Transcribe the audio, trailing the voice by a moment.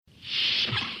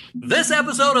This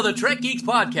episode of the Trek Geeks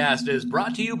podcast is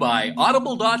brought to you by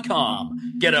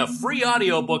Audible.com. Get a free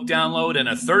audiobook download and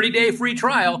a 30-day free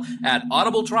trial at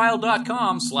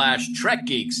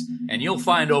audibletrial.com/TrekGeeks, and you'll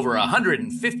find over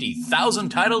 150,000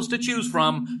 titles to choose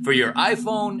from for your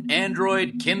iPhone,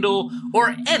 Android, Kindle,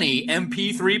 or any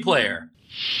MP3 player.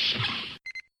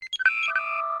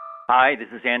 Hi, this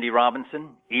is Andy Robinson,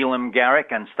 Elam Garrick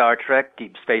on Star Trek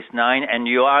Deep Space Nine, and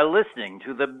you are listening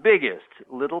to the biggest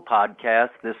little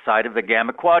podcast this side of the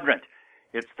Gamma Quadrant.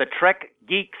 It's the Trek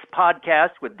Geeks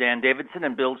podcast with Dan Davidson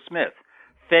and Bill Smith.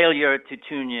 Failure to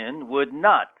tune in would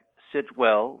not sit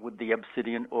well with the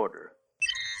Obsidian Order.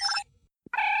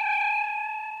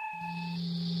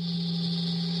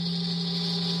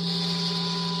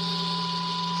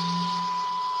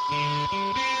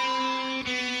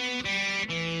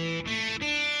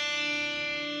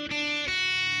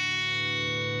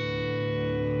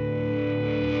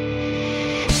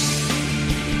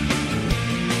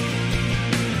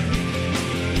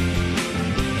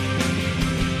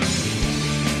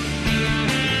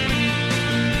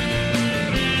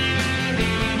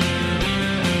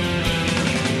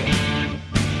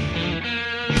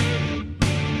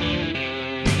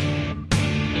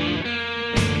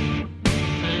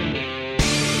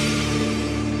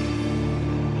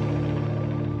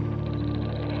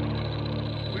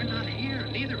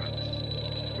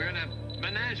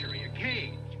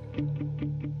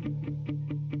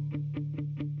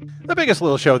 The biggest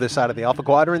little show this side of the Alpha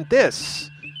Quadrant.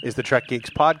 This is the Trek Geeks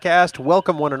podcast.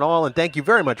 Welcome one and all, and thank you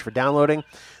very much for downloading.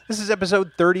 This is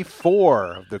episode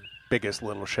 34 of the biggest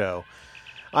little show.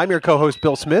 I'm your co-host,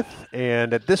 Bill Smith,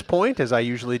 and at this point, as I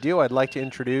usually do, I'd like to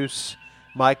introduce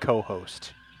my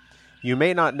co-host. You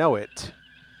may not know it,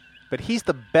 but he's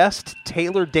the best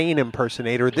Taylor Dane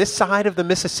impersonator this side of the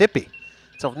Mississippi.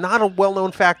 So not a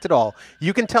well-known fact at all.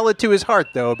 You can tell it to his heart,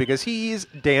 though, because he's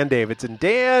Dan Davidson.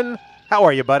 Dan, how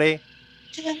are you, buddy?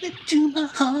 Hey,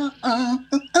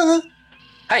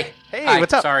 Hi,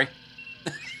 what's up? Sorry.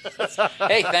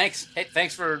 Hey, thanks. Hey,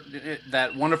 thanks for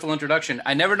that wonderful introduction.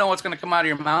 I never know what's going to come out of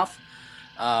your mouth,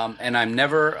 and I'm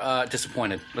never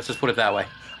disappointed. Let's just put it that way.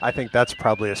 I think that's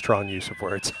probably a strong use of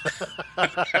words.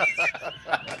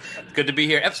 Good to be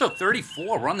here. Episode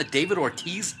 34. We're on the David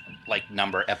Ortiz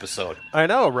number episode. I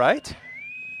know, right?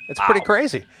 It's pretty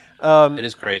crazy. It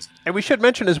is crazy. And we should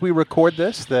mention as we record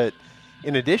this that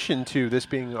in addition to this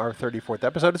being our 34th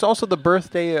episode, it's also the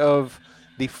birthday of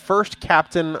the first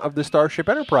captain of the Starship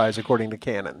Enterprise, according to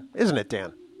canon. Isn't it,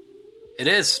 Dan? It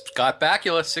is. Scott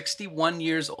Bakula, 61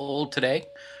 years old today.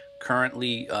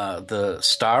 Currently the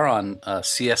star on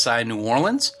CSI New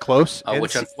Orleans. Close.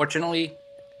 Which unfortunately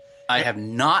I have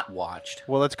not watched.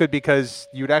 Well, that's good because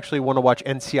you'd actually want to watch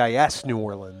NCIS New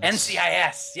Orleans.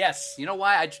 NCIS, yes. You know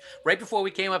why? Right before we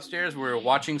came upstairs, we were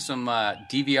watching some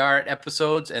DVR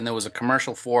episodes, and there was a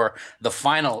commercial for the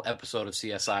final episode of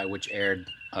CSI, which aired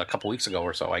a couple weeks ago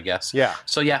or so, I guess. Yeah.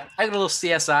 So, yeah, I got a little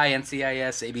CSI,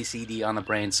 NCIS, ABCD on the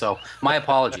brain, so my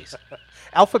apologies.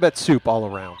 Alphabet soup all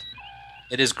around.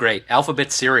 It is great.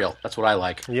 Alphabet cereal. That's what I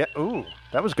like. Yeah. Ooh,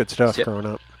 that was good stuff growing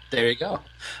up. There you go.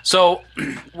 So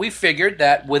we figured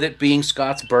that with it being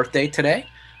Scott's birthday today,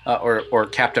 or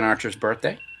Captain Archer's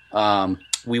birthday,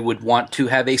 we would want to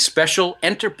have a special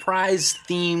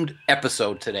Enterprise-themed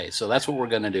episode today. So that's what we're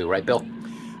going to do, right, Bill?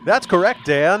 That's correct,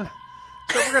 Dan.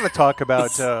 So we're going to talk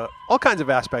about all kinds of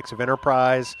aspects of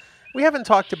Enterprise. We haven't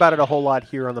talked about it a whole lot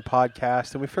here on the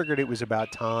podcast, and we figured it was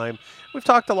about time. We've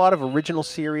talked a lot of original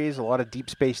series, a lot of Deep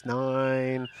Space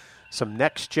Nine, some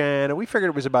Next Gen, and we figured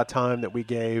it was about time that we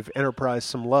gave Enterprise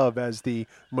some love as the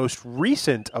most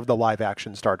recent of the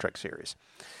live-action Star Trek series.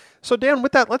 So, Dan,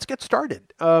 with that, let's get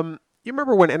started. You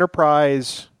remember when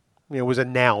Enterprise was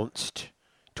announced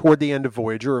toward the end of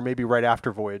Voyager, or maybe right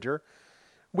after Voyager,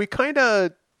 we kind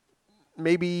of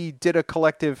maybe did a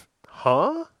collective,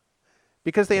 huh?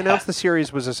 Because they announced the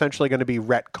series was essentially going to be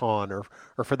retcon,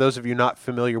 or for those of you not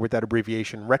familiar with that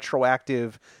abbreviation,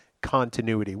 retroactive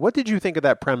continuity. What did you think of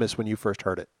that premise when you first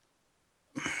heard it?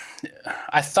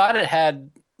 I thought it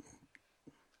had,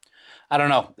 I don't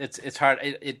know, it's hard.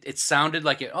 It sounded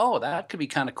like that could be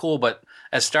kind of cool, but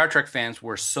as Star Trek fans,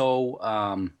 we're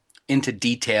so into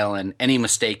detail, and any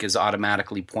mistake is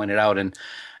automatically pointed out, and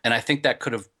I think that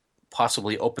could have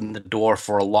possibly opened the door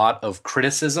for a lot of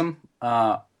criticism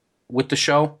with the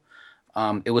show.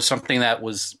 It was something that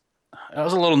I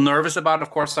was a little nervous about.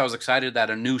 Of course, I was excited that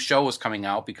a new show was coming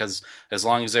out because as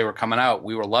long as they were coming out,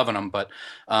 we were loving them. But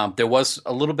there was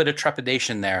a little bit of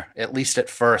trepidation there, at least at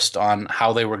first, on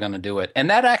how they were going to do it. And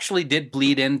that actually did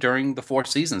bleed in during the 4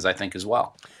 seasons, I think, as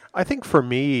well. I think for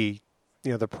me,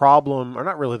 the problem, or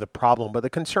not really the problem, but the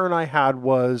concern I had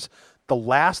was the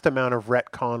last amount of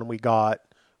retcon we got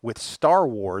with Star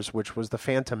Wars, which was The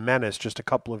Phantom Menace just a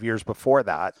couple of years before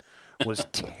that, was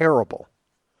terrible.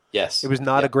 Yes. It was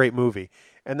not a great movie.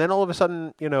 And then all of a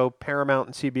sudden, Paramount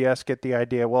and CBS get the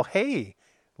idea, well, hey,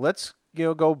 let's,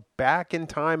 go back in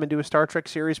time and do a Star Trek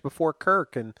series before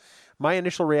Kirk. And my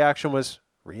initial reaction was,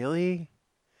 really?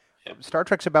 Star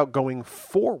Trek's about going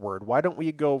forward. Why don't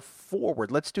we go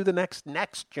forward? Let's do the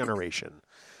next generation.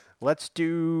 Let's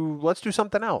do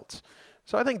something else.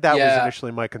 So I think that was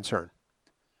initially my concern.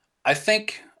 I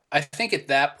think at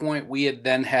that point we had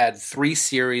then had 3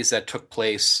 series that took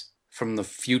place from the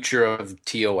future of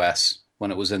TOS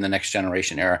when it was in the Next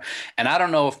Generation era. And I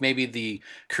don't know if maybe the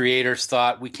creators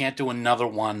thought we can't do another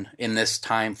one in this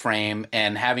time frame,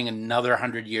 and having another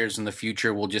 100 years in the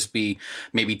future will just be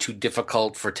maybe too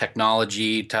difficult for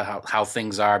technology to how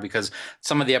things are, because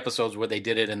some of the episodes where they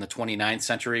did it in the 29th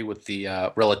century with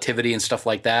the relativity and stuff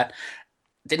like that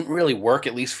didn't really work,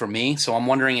 at least for me. So I'm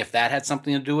wondering if that had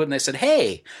something to do with it. And they said,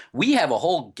 hey, we have a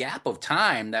whole gap of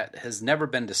time that has never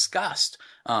been discussed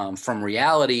from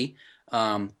reality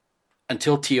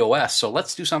until TOS. So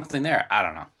let's do something there. I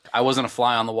don't know. I wasn't a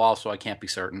fly on the wall, so I can't be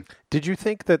certain. Did you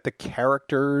think that the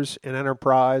characters in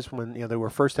Enterprise, when they were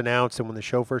first announced and when the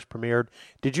show first premiered,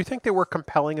 did you think they were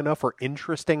compelling enough or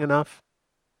interesting enough?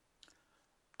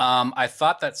 I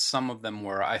thought that some of them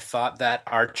were. I thought that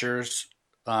Archer's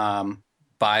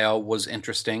bio was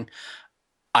interesting.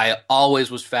 I always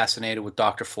was fascinated with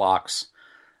Dr. Phlox.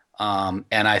 And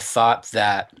I thought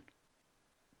that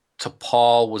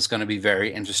T'Pol was going to be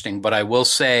very interesting. But I will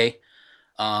say,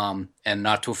 and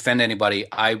not to offend anybody,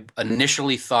 I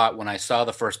initially thought when I saw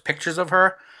the first pictures of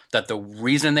her that the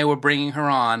reason they were bringing her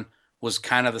on was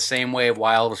kind of the same way of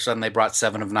why all of a sudden they brought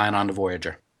 7 of 9 onto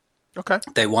Voyager. Okay.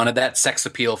 They wanted that sex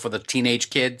appeal for the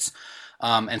teenage kids.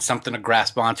 And something to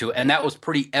grasp onto. And that was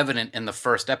pretty evident in the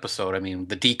first episode. I mean,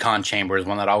 the decon chamber is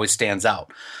one that always stands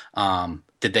out.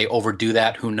 Did they overdo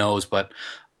that? Who knows? But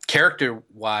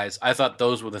character-wise, I thought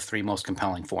those were the 3 most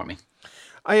compelling for me.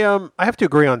 I have to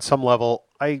agree on some level.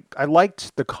 I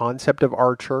liked the concept of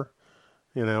Archer.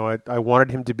 I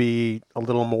wanted him to be a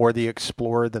little more the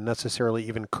explorer than necessarily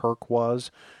even Kirk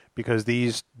was, because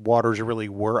these waters really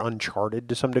were uncharted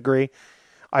to some degree.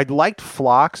 I liked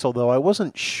Phlox, although I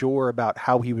wasn't sure about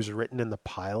how he was written in the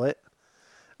pilot.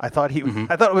 I thought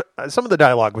some of the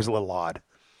dialogue was a little odd.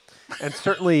 And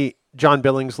certainly John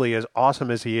Billingsley, as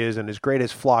awesome as he is and as great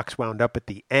as Phlox wound up at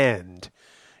the end,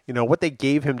 what they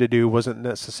gave him to do wasn't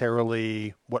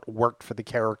necessarily what worked for the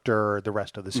character or the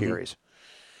rest of the series.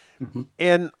 Mm-hmm.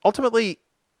 And ultimately,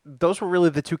 those were really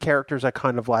the 2 characters I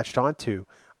kind of latched onto.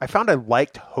 I found I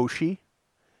liked Hoshi,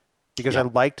 because I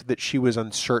liked that she was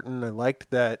uncertain. I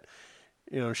liked that,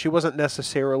 she wasn't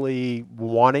necessarily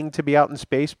wanting to be out in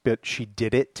space, but she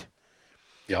did it.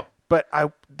 Yep. But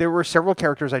there were several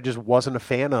characters I just wasn't a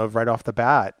fan of right off the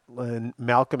bat, and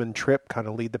Malcolm and Trip kind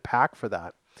of lead the pack for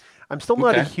that. I'm still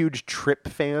not a huge Trip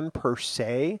fan per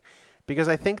se, because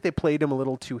I think they played him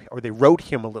they wrote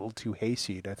him a little too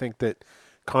hayseed. I think that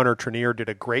Connor Trenier did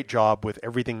a great job with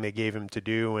everything they gave him to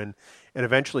do, and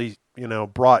eventually,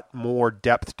 brought more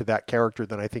depth to that character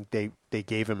than I think they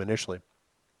gave him initially.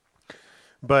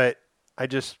 But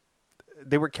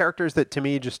they were characters that to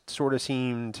me just sort of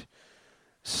seemed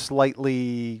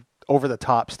slightly over the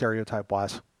top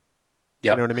stereotype-wise.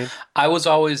 Yep. You know what I mean? I was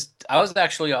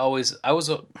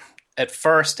at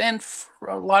first, and for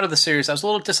a lot of the series, I was a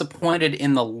little disappointed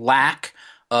in the lack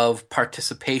of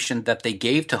participation that they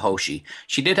gave to Hoshi.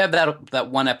 She did have that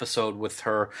one episode with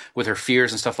her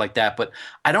fears and stuff like that, but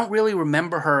I don't really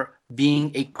remember her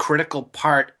being a critical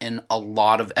part in a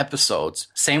lot of episodes.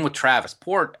 Same with Travis.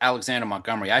 Poor Alexander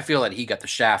Montgomery. I feel that he got the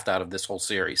shaft out of this whole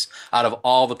series, out of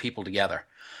all the people together.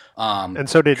 And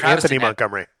so did Travis Anthony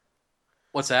Montgomery.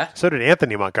 What's that? So did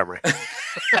Anthony Montgomery.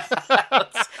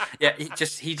 Yeah,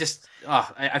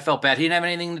 I felt bad. He didn't have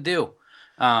anything to do.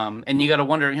 And you got to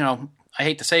wonder, I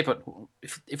hate to say it, but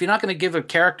if you're not going to give a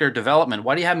character development,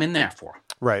 why do you have him in there for?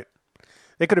 Right.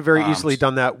 They could have very easily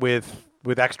done that with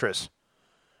extras.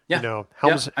 Yeah.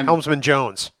 Helmsman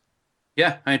Jones.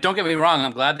 Yeah. I mean, don't get me wrong.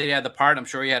 I'm glad that he had the part. I'm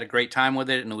sure he had a great time with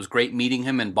it, and it was great meeting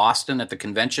him in Boston at the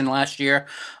convention last year.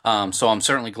 So I'm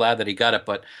certainly glad that he got it,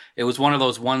 but it was one of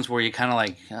those ones where you kind of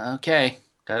like, okay,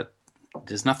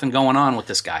 there's nothing going on with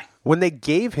this guy. When they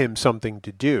gave him something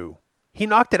to do, he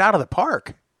knocked it out of the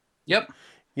park. Yep.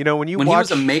 When he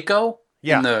was a Mako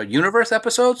in the Universe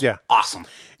episodes, awesome.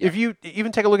 Yeah. If you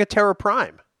even take a look at Terra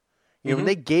Prime, when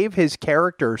they gave his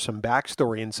character some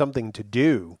backstory and something to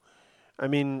do, I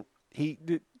mean,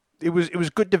 it was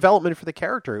good development for the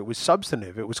character. It was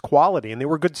substantive. It was quality, and they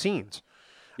were good scenes.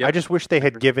 Yep. I just wish they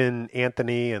had given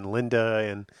Anthony and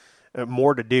Linda and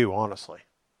more to do, honestly.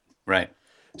 Right.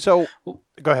 So,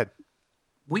 go ahead.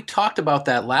 We talked about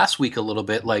that last week a little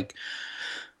bit. Like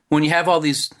when you have all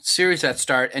these series that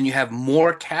start and you have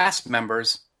more cast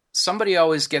members, somebody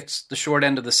always gets the short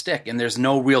end of the stick, and there's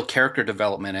no real character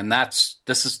development. And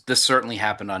this certainly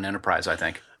happened on Enterprise, I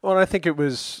think. Well, and I think it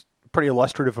was pretty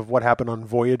illustrative of what happened on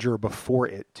Voyager before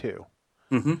it too.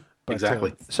 Mm-hmm.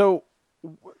 Exactly. So,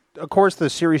 of course, the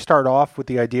series started off with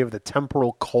the idea of the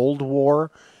temporal Cold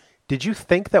War. Did you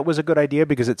think that was a good idea?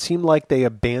 Because it seemed like they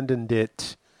abandoned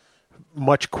it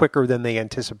much quicker than they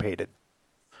anticipated.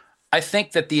 I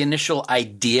think that the initial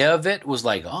idea of it was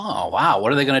like, oh, wow,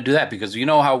 what are they going to do that? Because you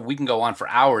know how we can go on for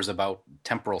hours about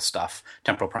temporal stuff,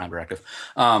 temporal prime directive.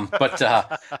 But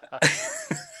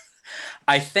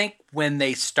I think when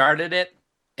they started it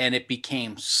and it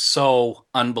became so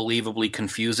unbelievably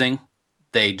confusing,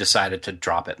 they decided to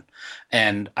drop it.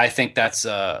 And I think that's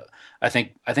I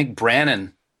think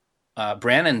Brannon's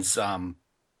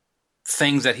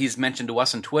things that he's mentioned to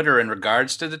us on Twitter in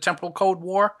regards to the temporal Cold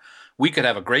War, we could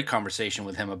have a great conversation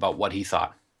with him about what he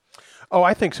thought. Oh,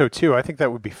 I think so too. I think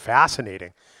that would be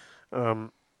fascinating.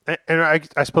 And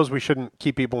I suppose we shouldn't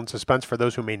keep people in suspense for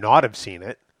those who may not have seen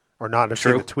it or not have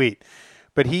seen the tweet.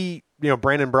 But he,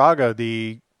 Brannon Braga,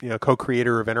 the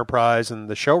co-creator of Enterprise and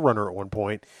the showrunner at one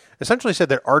point, essentially said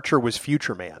that Archer was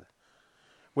Future Man,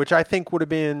 which I think would have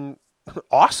been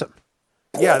awesome.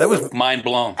 Yeah, that was mind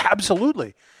blown.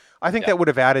 Absolutely. I think that would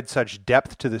have added such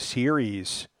depth to the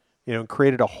series,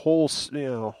 created a whole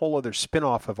other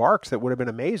spin-off of arcs that would have been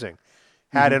amazing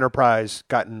had Enterprise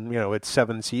gotten, its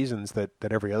 7 seasons that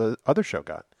every other show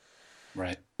got.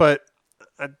 Right. But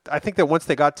I think that once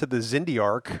they got to the Xindi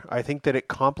arc, I think that it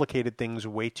complicated things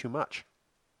way too much.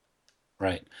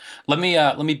 Right. Let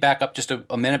me back up just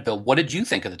a minute, Bill. What did you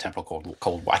think of the temporal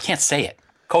Cold War? I can't say it.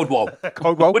 Cold War.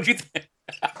 Cold War? What did you think?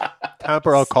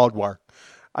 Temporal Cold War.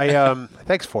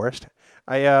 Thanks, Forrest.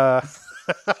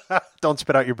 Don't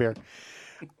spit out your beard.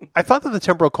 I thought that the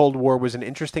temporal Cold War was an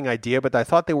interesting idea, but I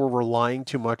thought they were relying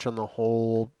too much on the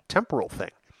whole temporal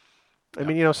thing. I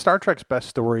mean, Star Trek's best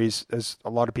stories, as a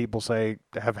lot of people say,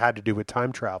 have had to do with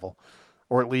time travel,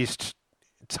 or at least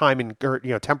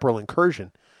temporal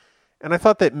incursion. And I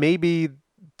thought that maybe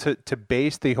to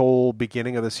base the whole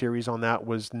beginning of the series on that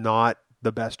was not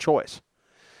the best choice.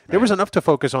 There was enough to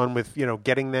focus on with,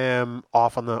 getting them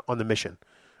off on the mission,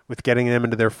 with getting them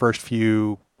into their first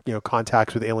few,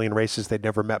 contacts with alien races they'd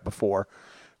never met before,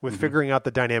 with figuring out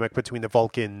the dynamic between the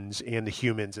Vulcans and the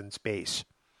humans in space.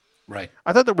 Right.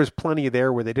 I thought there was plenty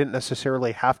there where they didn't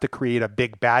necessarily have to create a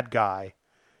big bad guy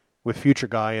with Future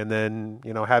Guy and then,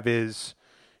 have his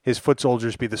foot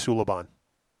soldiers be the Suliban.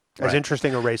 As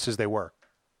interesting a race as they were.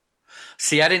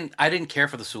 See, I didn't care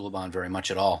for the Suliban very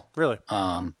much at all. Really?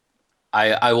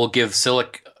 I will give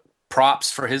Silik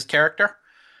props for his character.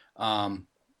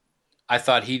 I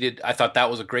thought that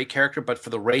was a great character, but for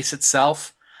the race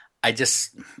itself,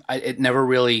 it never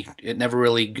really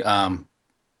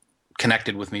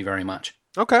connected with me very much.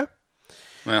 Okay.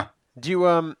 Yeah.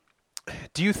 Do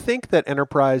you think that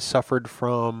Enterprise suffered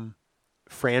from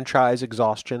franchise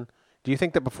exhaustion? Do you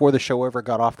think that before the show ever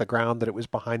got off the ground that it was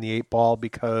behind the 8 ball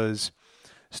because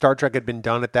Star Trek had been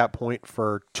done at that point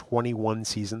for 21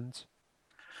 seasons?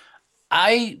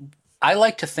 I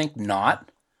like to think not,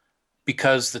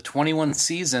 because the 21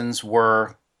 seasons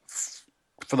were,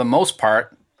 for the most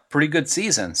part, pretty good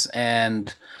seasons,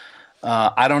 and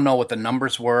I don't know what the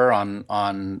numbers were on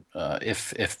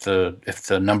if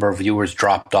the number of viewers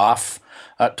dropped off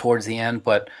towards the end,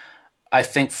 but I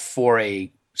think for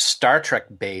a Star Trek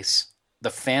base, the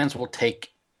fans will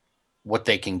take what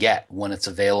they can get when it's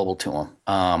available to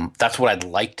them. That's what I'd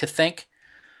like to think,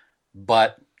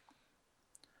 but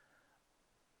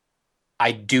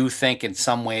I do think in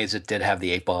some ways it did have the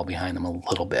 8 ball behind them a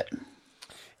little bit.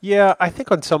 Yeah, I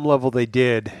think on some level they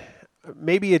did.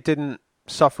 Maybe it didn't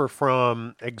suffer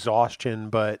from exhaustion,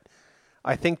 but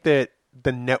I think that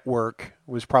the network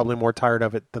was probably more tired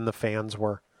of it than the fans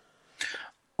were.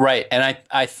 Right, and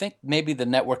I think maybe the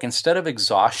network, instead of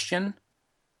exhaustion,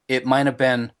 it might have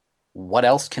been, what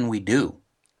else can we do?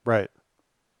 Right.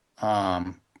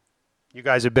 You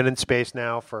guys have been in space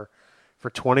now for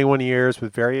 21 years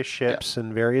with various ships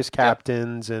and various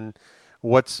captains, and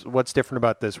what's different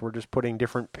about this? We're just putting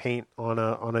different paint on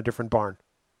a different barn.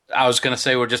 I was going to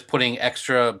say we're just putting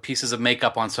extra pieces of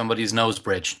makeup on somebody's nose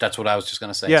bridge. That's what I was just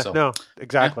going to say. Yeah, no,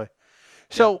 exactly.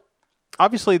 Yeah. So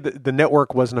obviously the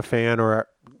network wasn't a fan, or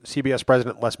CBS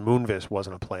president Les Moonves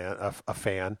wasn't a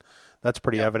fan. That's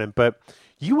pretty evident. But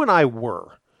you and I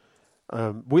were.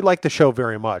 We like the show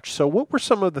very much. So what were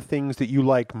some of the things that you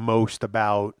like most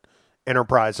about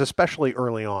Enterprise, especially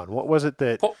early on? What was it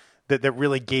that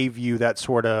really gave you that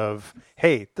sort of,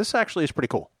 hey, this actually is pretty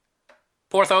cool?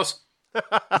 Porthos.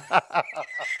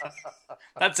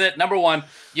 That's it. Number one.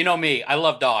 You know me. I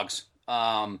love dogs.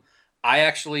 I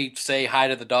actually say hi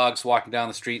to the dogs walking down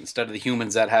the street instead of the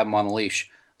humans that have them on the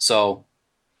leash. So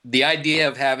the idea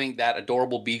of having that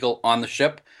adorable beagle on the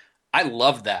ship, I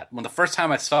loved that. When the first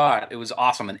time I saw it, it was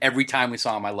awesome. And every time we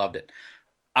saw him, I loved it.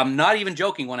 I'm not even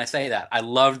joking when I say that. I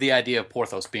loved the idea of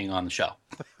Porthos being on the show.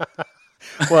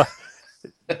 Well,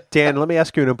 Dan, let me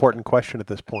ask you an important question at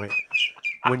this point.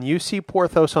 When you see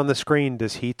Porthos on the screen,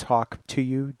 does he talk to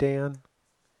you, Dan?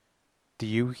 Do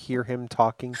you hear him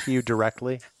talking to you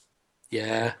directly?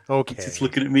 Yeah. Okay. He's just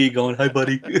looking at me going, hi,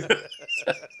 buddy.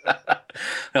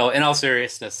 No, in all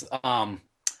seriousness, I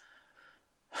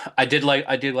did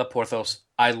love Porthos.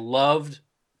 I loved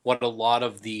what a lot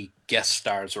of the guest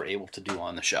stars were able to do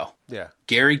on the show. Yeah.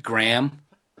 Gary Graham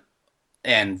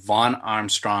and Vaughn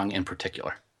Armstrong in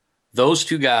particular. Those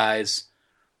two guys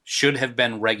should have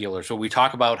been regulars. So we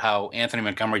talk about how Anthony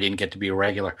Montgomery didn't get to be a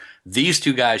regular. These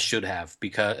two guys should have,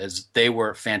 because they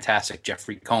were fantastic.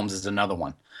 Jeffrey Combs is another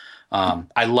one.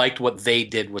 I liked what they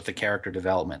did with the character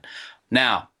development.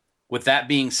 Now, with that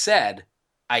being said,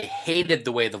 I hated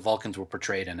the way the Vulcans were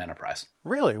portrayed in Enterprise.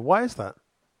 Really? Why is that?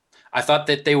 I thought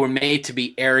that they were made to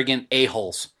be arrogant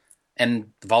a-holes,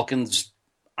 and the Vulcans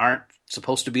aren't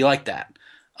supposed to be like that.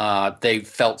 They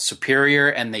felt superior,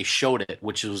 and they showed it,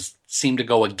 which seemed to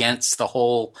go against the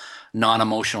whole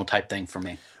non-emotional type thing for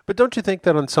me. But don't you think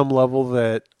that on some level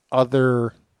that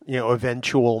other,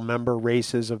 eventual member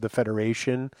races of the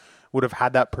Federation would have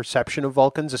had that perception of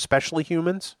Vulcans, especially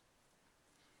humans?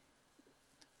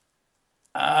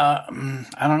 I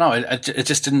don't know. It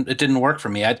just didn't work for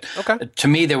me. Okay. To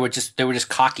me, they were just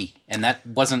cocky, and that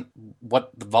wasn't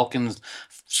what the Vulcans'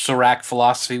 Serac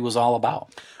philosophy was all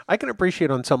about. I can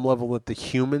appreciate on some level that the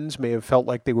humans may have felt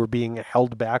like they were being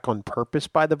held back on purpose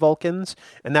by the Vulcans,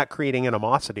 and that creating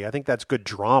animosity. I think that's good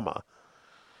drama.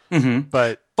 Mm-hmm.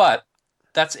 But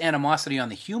that's animosity on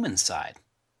the human side.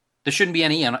 There shouldn't be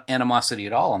any animosity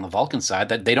at all on the Vulcan side.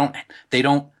 That they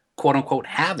don't quote unquote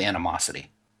have animosity.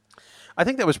 I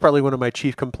think that was probably one of my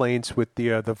chief complaints with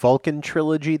the Vulcan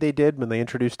trilogy they did when they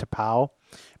introduced T'Pau,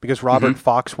 because Robert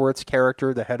Foxworth's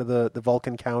character, the head of the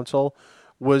Vulcan Council,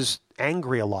 was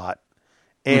angry a lot.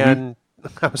 And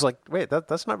I was like, wait,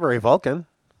 that's not very Vulcan.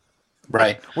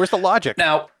 Right. Where's the logic?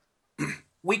 Now,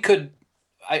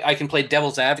 I can play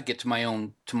devil's advocate to my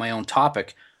own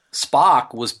topic.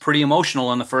 Spock was pretty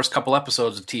emotional in the first couple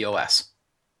episodes of TOS.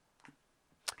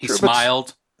 He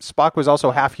smiled. Spock was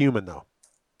also half human, though.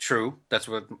 True. That's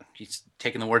what he's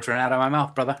taking the words right out of my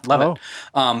mouth, brother. Love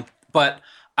it. But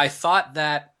I thought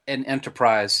that in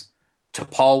Enterprise,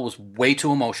 T'Pol was way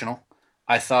too emotional.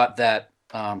 I thought that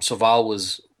Soval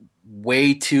was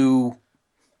way too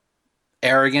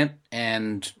arrogant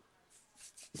and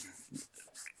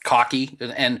cocky.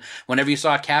 And whenever you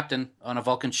saw a captain on a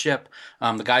Vulcan ship,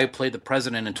 the guy who played the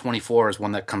president in 24 is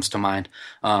one that comes to mind.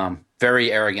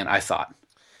 Very arrogant, I thought.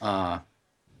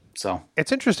 So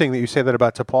it's interesting that you say that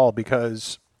about T'Pol,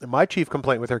 because my chief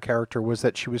complaint with her character was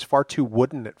that she was far too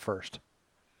wooden at first.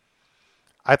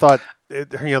 I thought,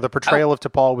 the portrayal of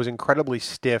T'Pol was incredibly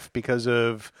stiff because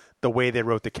of the way they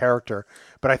wrote the character.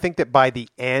 But I think that by the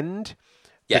end,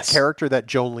 the character that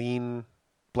Jolene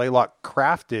Blalock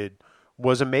crafted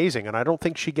was amazing. And I don't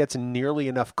think she gets nearly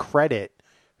enough credit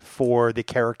for the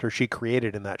character she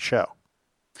created in that show.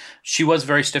 She was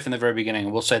very stiff in the very beginning,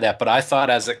 we'll say that. But I thought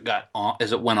as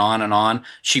it went on and on,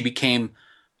 she became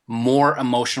more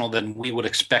emotional than we would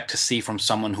expect to see from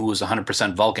someone who was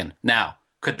 100% Vulcan. Now,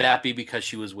 could that be because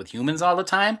she was with humans all the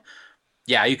time?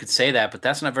 Yeah, you could say that, but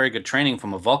that's not very good training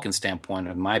from a Vulcan standpoint,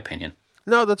 in my opinion.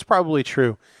 No, that's probably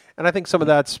true. And I think some of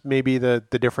that's maybe the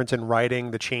difference in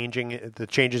writing, the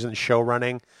changes in show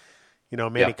running.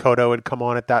 Manny Koto had come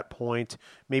on at that point.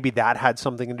 Maybe that had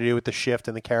something to do with the shift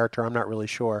in the character. I'm not really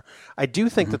sure. I do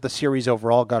think that the series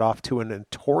overall got off to a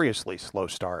notoriously slow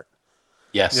start.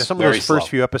 Yes, some of those first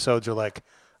few episodes are like,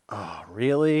 oh,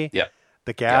 really? Yeah.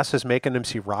 The gas is making them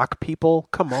see rock people?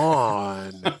 Come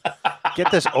on.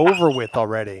 Get this over with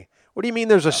already. What do you mean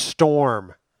there's a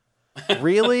storm?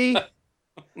 Really?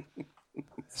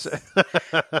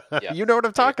 You know what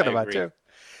I'm talking about, agree. too.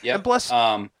 Yep. And plus,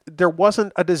 there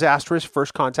wasn't a disastrous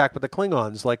first contact with the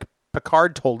Klingons like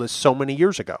Picard told us so many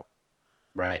years ago.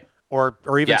 Right. Or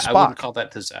even Spock. I wouldn't call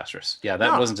that disastrous. Yeah,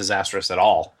 that wasn't disastrous at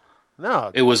all.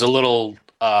 No. It was a little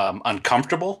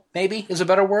uncomfortable, maybe, is a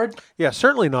better word. Yeah,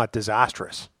 certainly not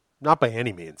disastrous. Not by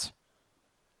any means.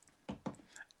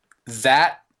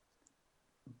 that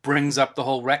brings up the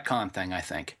whole retcon thing, I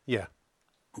think. Yeah.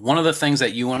 One of the things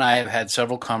that you and I have had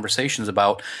several conversations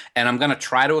about, and I'm going to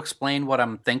try to explain what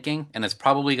I'm thinking, and it's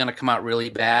probably going to come out really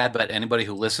bad, but anybody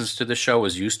who listens to the show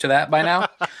is used to that by now.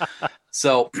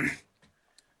 So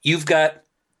you've got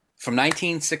from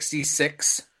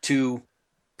 1966 to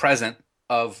present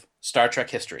of Star Trek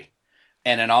history.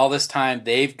 And in all this time,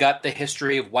 they've got the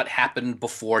history of what happened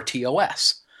before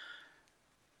TOS.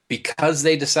 Because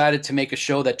they decided to make a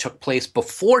show that took place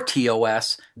before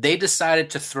TOS, they decided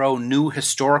to throw new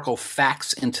historical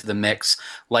facts into the mix,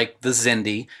 like the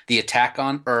Xindi, the attack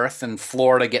on Earth and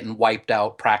Florida getting wiped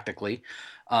out practically,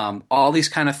 all these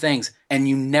kind of things. And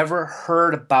you never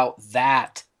heard about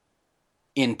that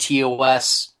in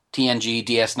TOS, TNG,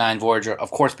 DS9, Voyager,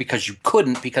 of course, because you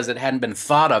couldn't, because it hadn't been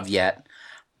thought of yet.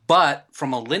 But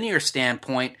from a linear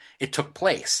standpoint, it took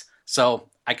place. So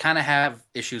I kind of have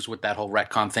issues with that whole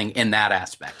retcon thing in that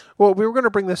aspect. Well, we were going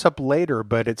to bring this up later,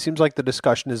 but it seems like the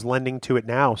discussion is lending to it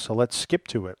now, so let's skip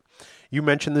to it. You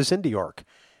mentioned the Xindi arc.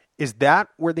 Is that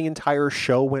where the entire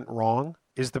show went wrong?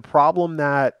 Is the problem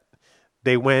that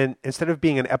they went, instead of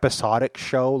being an episodic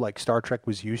show like Star Trek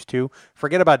was used to,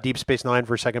 forget about Deep Space Nine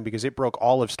for a second because it broke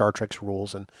all of Star Trek's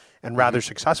rules and rather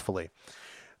successfully.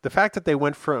 The fact that they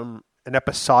went from an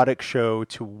episodic show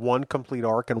to one complete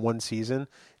arc in one season,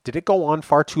 did it go on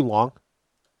far too long?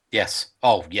 Yes.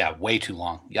 Oh, yeah, way too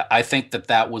long. Yeah, I think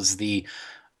that was the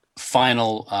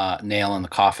final nail in the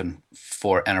coffin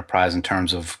for Enterprise in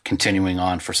terms of continuing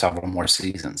on for several more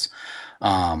seasons.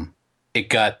 It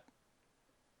got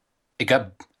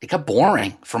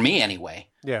boring for me anyway.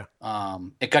 Yeah.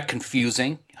 It got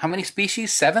confusing. How many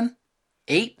species? 7?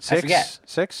 8? 6? I forget.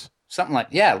 6? Something like,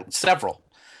 yeah, several.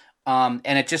 And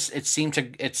it seemed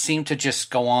to just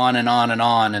go on and on and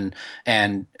on,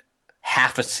 and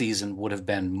half a season would have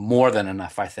been more than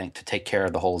enough, I think, to take care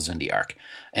of the whole Xindi arc.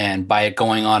 And by it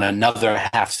going on another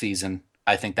half season,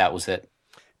 I think that was it.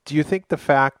 Do you think the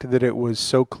fact that it was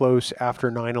so close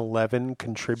after 9/11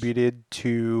 contributed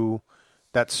to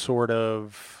that sort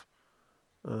of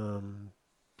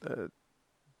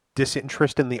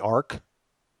disinterest in the arc? Do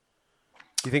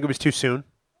you think it was too soon?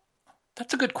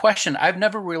 That's a good question. I've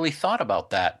never really thought about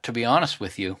that, to be honest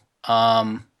with you.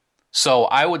 So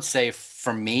I would say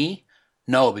for me,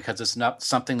 no, because it's not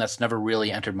something that's never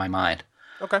really entered my mind.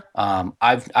 Okay.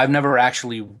 I've never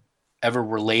actually ever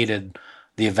related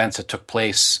the events that took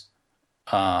place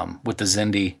with the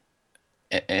Xindi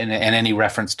and any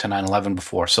reference to 9/11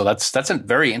 before. So that's a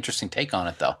very interesting take on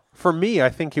it, though. For me, I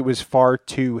think it was far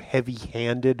too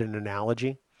heavy-handed an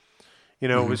analogy. You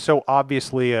know, It was so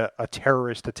obviously a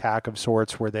terrorist attack of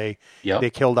sorts where they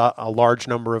killed a large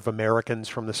number of Americans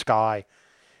from the sky.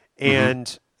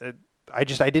 And I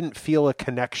didn't feel a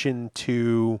connection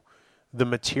to the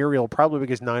material, probably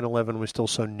because 9/11 was still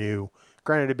so new.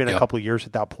 Granted, it had been a couple of years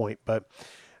at that point, but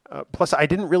plus I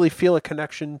didn't really feel a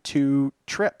connection to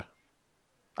Trip.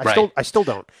 I still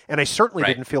don't. And I certainly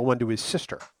didn't feel one to his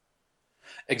sister.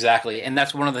 Exactly. And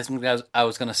that's one of the things I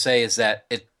was going to say is that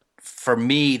for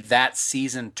me, that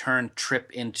season turned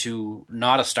Trip into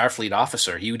not a Starfleet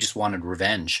officer. He just wanted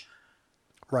revenge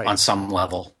on some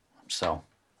level. So,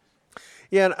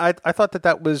 yeah, and I thought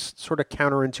that was sort of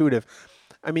counterintuitive.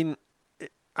 I mean,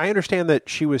 I understand that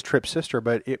she was Trip's sister,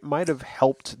 but it might have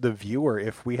helped the viewer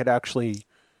if we had actually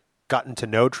gotten to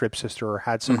know Trip's sister or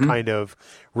had some kind of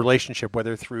relationship,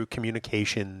 whether through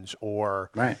communications or,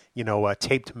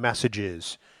 taped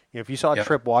messages. You know, if you saw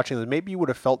Trip watching this, maybe you would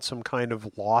have felt some kind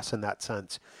of loss in that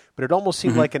sense. But it almost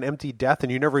seemed like an empty death,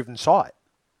 and you never even saw it.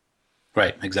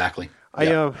 Right, exactly. I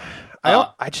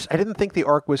didn't think the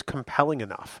arc was compelling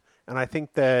enough, and I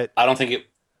think that I don't think it.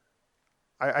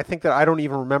 I think that I don't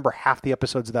even remember half the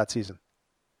episodes of that season.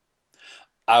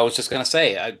 I was just going to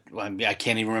say I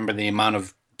can't even remember the amount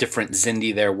of different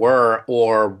Xindi there were,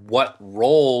 or what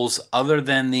roles other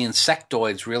than the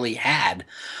insectoids really had.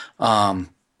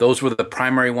 Those were the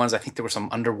primary ones. I think there were some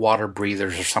underwater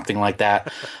breathers or something like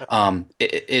that.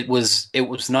 It was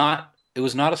not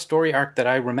a story arc that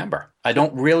I remember. I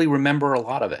don't really remember a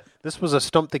lot of it. This was a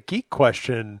Stump the Geek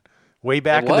question way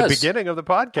back in the beginning of the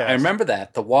podcast. I remember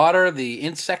that. The water, the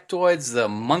insectoids, the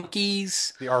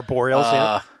monkeys. The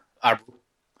arboreals,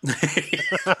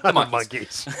 the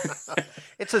monkeys.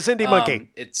 It's a Xindi monkey.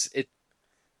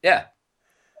 Yeah.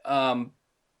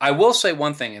 I will say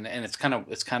one thing, and it's kind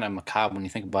of macabre when you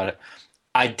think about it.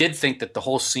 I did think that the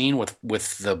whole scene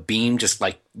with the beam just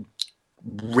like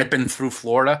ripping through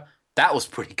Florida, that was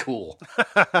pretty cool.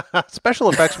 Special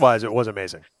effects wise, it was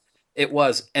amazing. It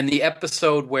was, and the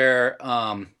episode where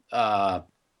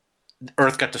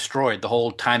Earth got destroyed, the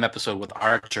whole time episode with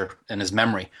Archer and his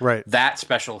memory. Right. That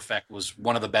special effect was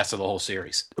one of the best of the whole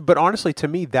series. But honestly, to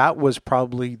me, that was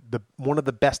probably one of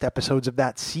the best episodes of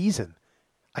that season.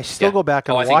 I still go back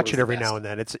and watch it every now and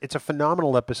then. It's a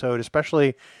phenomenal episode,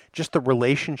 especially just the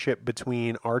relationship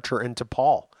between Archer and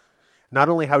T'Pol. Not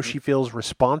only how she feels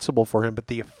responsible for him, but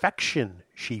the affection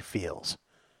she feels,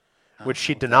 which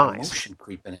she denies. Emotion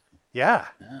creeping in. Yeah,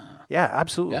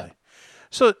 absolutely.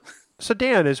 Yeah. So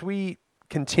Dan, as we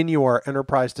continue our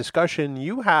Enterprise discussion,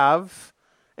 you have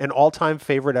an all-time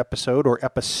favorite episode or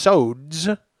episodes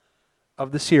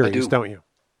of the series, don't you?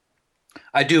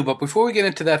 I do, but before we get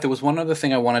into that, there was one other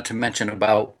thing I wanted to mention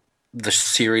about the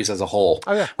series as a whole.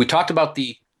 Oh, yeah. We talked about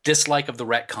the dislike of the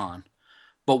retcon,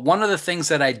 but one of the things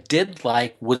that I did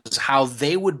like was how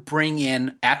they would bring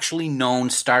in actually known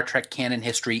Star Trek canon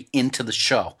history into the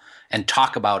show and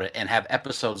talk about it and have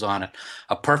episodes on it.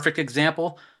 A perfect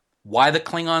example, why the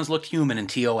Klingons looked human in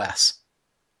TOS.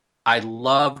 I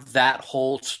loved that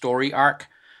whole story arc.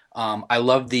 I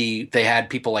love they had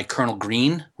people like Colonel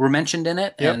Green were mentioned in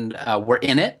it and were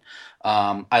in it.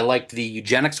 I liked the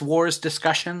eugenics wars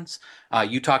discussions.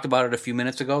 You talked about it a few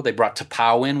minutes ago. They brought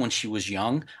T'Pau in when she was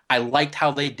young. I liked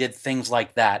how they did things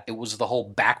like that. It was the whole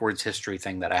backwards history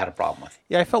thing that I had a problem with.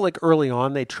 Yeah, I felt like early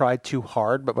on they tried too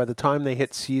hard, but by the time they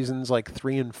hit seasons like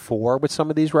 3 and 4 with some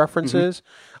of these references,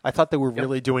 I thought they were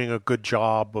really doing a good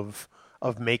job of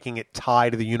making it tie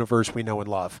to the universe we know and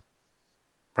love.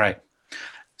 Right.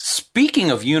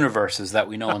 Speaking of universes that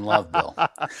we know and love, Bill.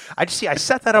 I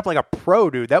set that up like a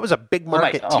pro, dude. That was a big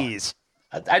market tease.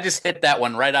 I just hit that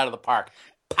one right out of the park.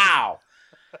 Pow!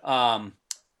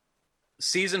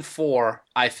 Season 4,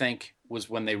 I think, was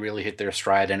when they really hit their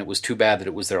stride, and it was too bad that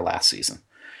it was their last season.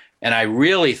 And I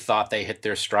really thought they hit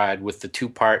their stride with the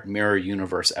 2-part Mirror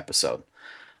Universe episode.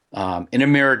 In a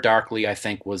Mirror Darkly, I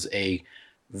think, was a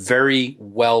very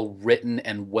well-written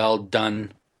and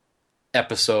well-done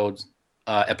episodes,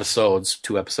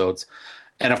 2 episodes.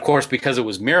 And of course, because it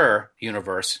was Mirror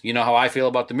Universe, you know how I feel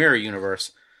about the Mirror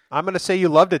Universe. I'm going to say you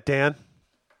loved it, Dan.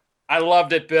 I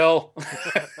loved it, Bill.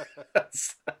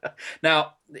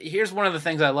 Now, here's one of the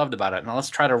things I loved about it. Now, let's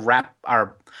try to wrap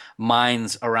our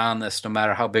minds around this, no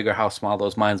matter how big or how small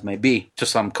those minds may be, to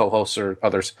some co-hosts or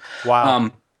others.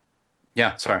 Wow.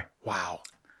 Sorry. Wow.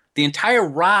 The entire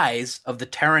rise of the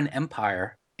Terran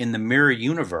Empire in the Mirror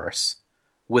Universe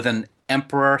with an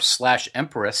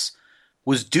emperor/empress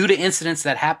was due to incidents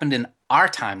that happened in our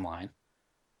timeline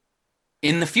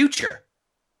in the future.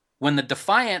 When the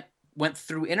Defiant went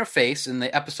through interface in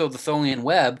the episode The Tholian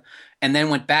Web and then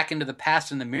went back into the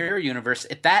past in the Mirror Universe,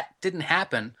 if that didn't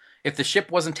happen, if the ship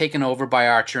wasn't taken over by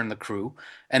Archer and the crew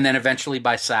and then eventually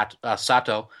by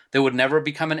Sato, there would never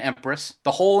become an empress.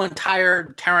 The whole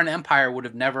entire Terran Empire would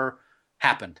have never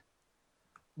happened.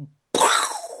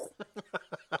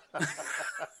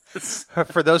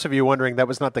 For those of you wondering, that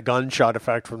was not the gunshot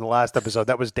effect from the last episode.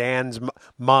 That was Dan's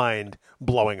mind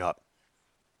blowing up.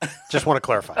 Just want to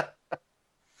clarify.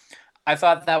 I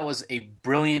thought that was a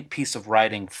brilliant piece of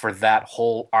writing for that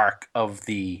whole arc of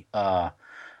the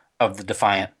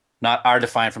Defiant. Not our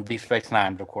Defiant from Deep Space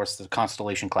Nine, but of course the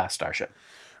Constellation class starship.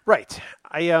 Right.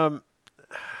 I'm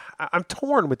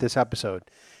torn with this episode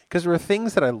because there are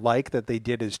things that I like that they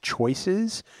did as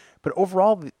choices, but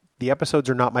overall the episodes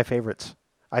are not my favorites.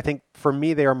 I think for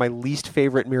me they are my least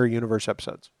favorite Mirror Universe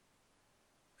episodes.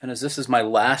 And as this is my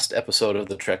last episode of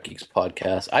the Trek Geeks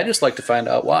podcast, I just like to find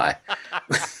out why.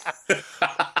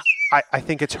 I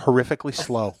think it's horrifically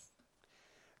slow.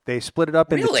 They split it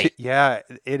up into Really?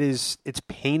 It's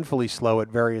painfully slow at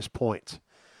various points.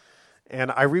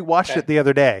 And I rewatched it the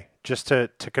other day just to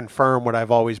confirm what I've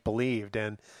always believed.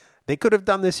 And they could have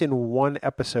done this in one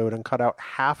episode and cut out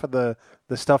half of the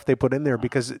stuff they put in there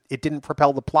because it didn't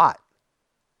propel the plot.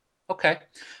 Okay.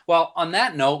 Well, on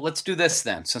that note, let's do this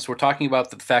then. Since we're talking about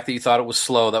the fact that you thought it was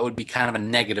slow, that would be kind of a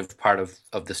negative part of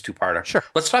this 2-parter. Sure.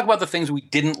 Let's talk about the things we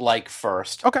didn't like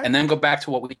first. Okay. And then go back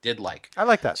to what we did like. I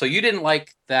like that. So you didn't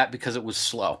like that because it was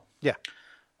slow. Yeah.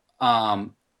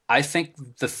 I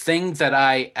think the thing that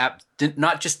I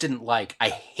not just didn't like, I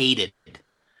hated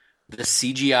the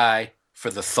CGI for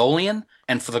the Tholian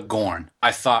and for the Gorn.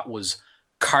 I thought was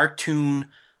cartoon,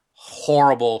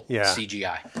 horrible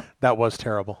CGI. That was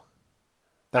terrible.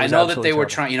 I know that they were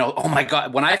trying, oh my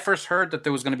God. When I first heard that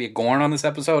there was going to be a Gorn on this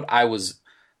episode, I was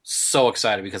so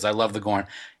excited because I love the Gorn.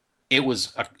 It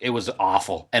was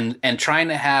awful. And trying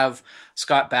to have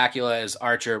Scott Bakula as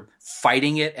Archer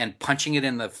fighting it and punching it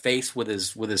in the face with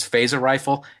his phaser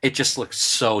rifle, it just looked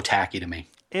so tacky to me.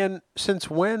 And since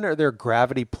when are there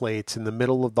gravity plates in the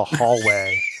middle of the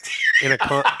hallway in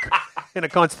a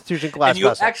Constitution class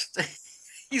vessel?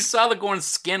 You saw the Gorn's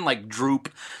skin like droop.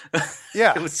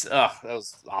 Yeah. That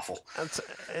was awful.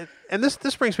 And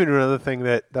this brings me to another thing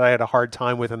that I had a hard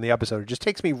time with in the episode. It just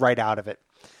takes me right out of it.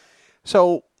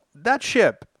 So that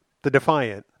ship, the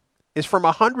Defiant, is from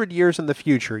 100 years in the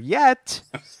future, yet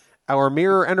our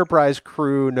Mirror Enterprise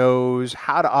crew knows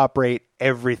how to operate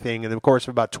everything in the course of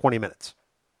about 20 minutes.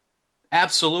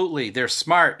 Absolutely. They're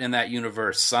smart in that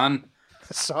universe, son.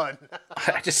 Son.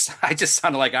 I just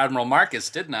sounded like Admiral Marcus,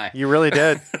 didn't I? You really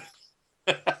did.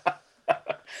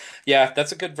 Yeah,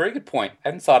 that's a very good point. I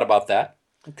hadn't thought about that.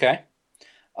 Okay.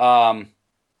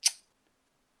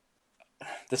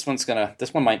 This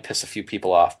one might piss a few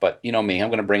people off, but you know me, I'm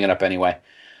going to bring it up anyway.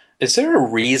 Is there a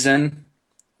reason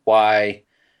why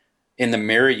in the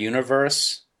Mirror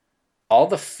universe all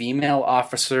the female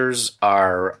officers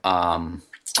are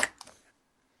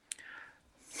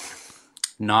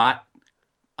not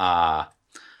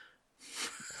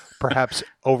perhaps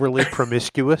overly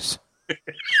promiscuous?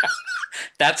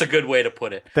 That's a good way to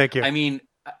put it. Thank you. I mean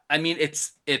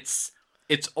it's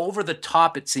over the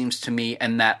top, it seems to me,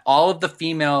 and that all of the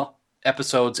female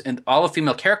episodes and all the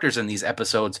female characters in these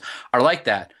episodes are like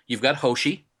that. You've got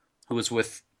Hoshi, who was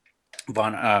with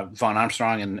Von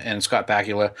Armstrong and Scott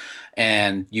Bakula,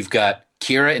 and you've got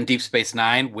Kira in Deep Space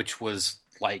Nine, which was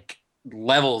like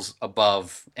levels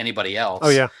above anybody else. Oh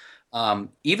yeah.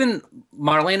 Even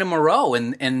Marlena Moreau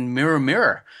in Mirror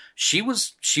Mirror, she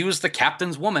was the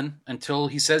captain's woman until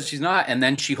he says she's not, and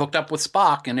then she hooked up with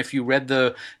Spock. And if you read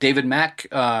the David Mack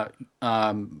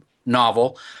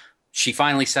novel, she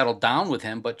finally settled down with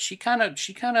him, but she kind of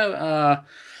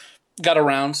got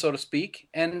around, so to speak.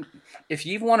 And if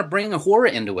you even want to bring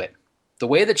Uhura into it, the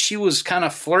way that she was kind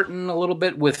of flirting a little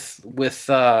bit with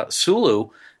Sulu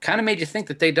kind of made you think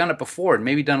that they'd done it before and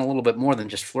maybe done a little bit more than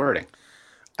just flirting.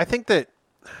 I think that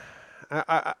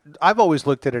I've always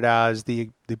looked at it as the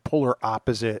polar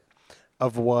opposite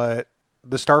of what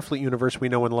the Starfleet universe we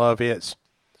know and love is,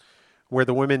 where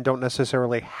the women don't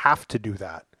necessarily have to do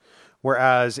that.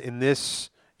 Whereas in this,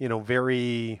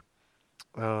 very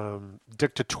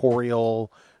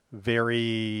dictatorial,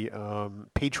 very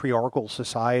patriarchal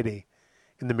society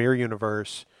in the Mirror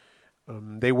universe,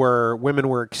 women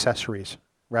were accessories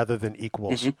rather than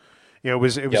equals. Mm-hmm. It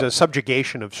was a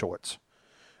subjugation of sorts.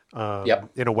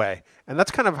 In a way. And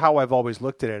that's kind of how I've always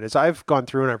looked at it. As I've gone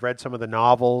through and I've read some of the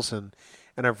novels and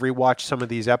I've rewatched some of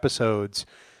these episodes,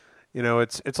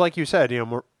 it's like you said, I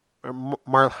have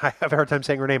a hard time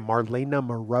saying her name, Marlena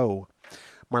Moreau.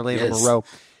 Moreau.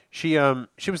 She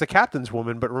was the captain's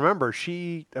woman, but remember,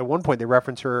 at one point they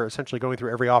reference her essentially going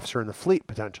through every officer in the fleet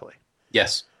potentially.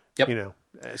 Yes. Yep.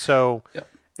 So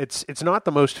it's not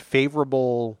the most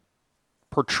favorable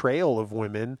portrayal of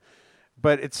women.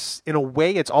 But it's, in a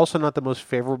way, it's also not the most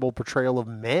favorable portrayal of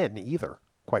men either,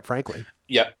 quite frankly.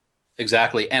 Yep,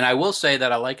 exactly. And I will say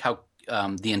that I like how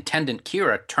the Intendant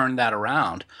Kira turned that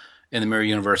around in the Mirror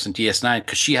Universe in DS9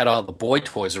 because she had all the boy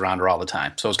toys around her all the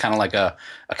time. So it was kind of like a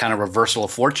kind of reversal of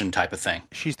fortune type of thing.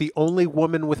 She's the only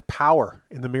woman with power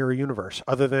in the Mirror Universe,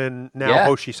 other than now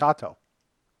Hoshi Sato.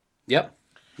 Yep.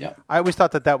 I always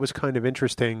thought that was kind of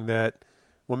interesting that,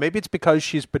 well, maybe it's because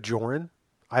she's Bajoran.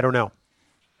 I don't know.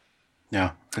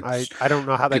 Yeah, I don't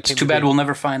know how that. It's too bad we'll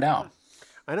never find out.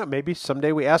 I know. Maybe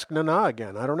someday we ask Nana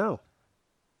again. I don't know.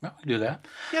 Well, we do that.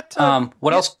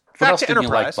 What else? What else did you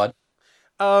like, bud?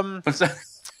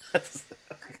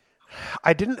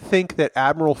 I didn't think that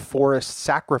Admiral Forrest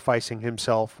sacrificing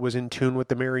himself was in tune with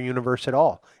the Mirror Universe at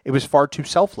all. It was far too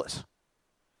selfless.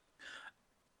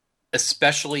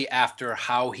 Especially after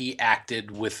how he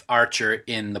acted with Archer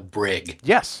in the brig.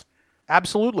 Yes,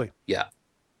 absolutely. Yeah.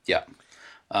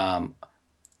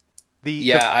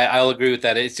 I'll agree with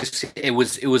that. It's just it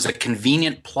was a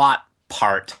convenient plot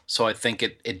part, so I think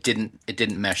it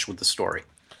didn't mesh with the story.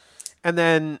 And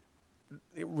then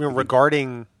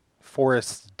regarding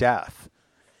Forrest's death,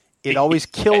 it always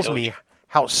kills me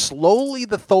how slowly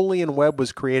the Tholian web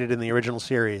was created in the original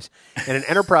series, and in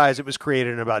Enterprise it was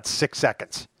created in about 6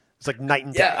 seconds. It's like night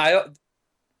and day. Yeah,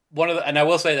 and I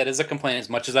will say that as a complaint, as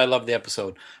much as I love the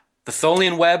episode, the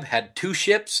Tholian web had 2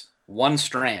 ships, 1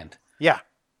 strand. Yeah.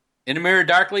 In a Mirror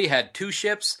Darkly had 2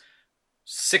 ships,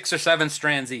 6 or 7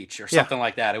 strands each, or something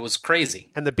like that. It was crazy.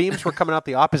 And the beams were coming out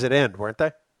the opposite end, weren't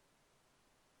they?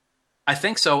 I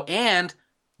think so. And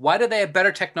why do they have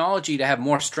better technology to have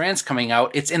more strands coming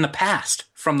out? It's in the past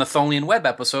from the Tholian web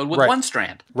episode with 1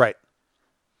 strand. Right.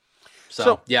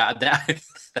 So yeah,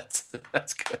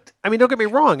 that's good. I mean, don't get me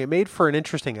wrong. It made for an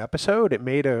interesting episode. It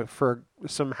made for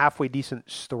some halfway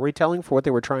decent storytelling for what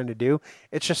they were trying to do.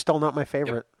 It's just still not my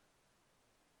favorite. Yep.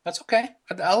 That's okay.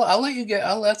 I'll let you get.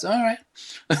 That's all right.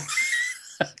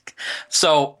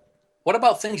 So What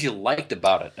about things you liked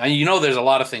about it? And there's a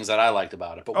lot of things that I liked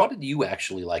about it, but what did you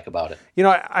actually like about it?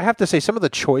 I have to say some of the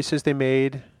choices they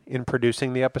made in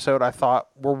producing the episode I thought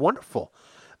were wonderful.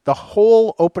 The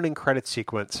whole opening credit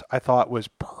sequence I thought was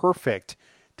perfect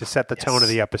to set the tone of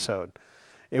the episode.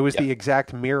 It was the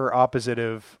exact mirror opposite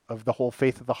of the whole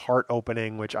Faith of the Heart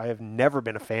opening, which I have never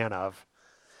been a fan of.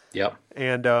 Yep.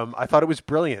 And I thought it was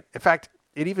brilliant. In fact,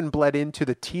 it even bled into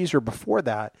the teaser before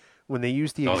that when they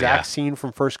used the exact scene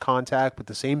from First Contact with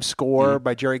the same score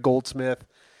by Jerry Goldsmith.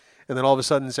 And then all of a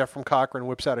sudden, Zefram Cochrane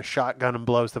whips out a shotgun and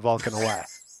blows the Vulcan away.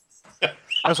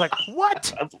 I was like,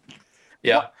 what?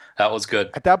 Yeah, what? That was good.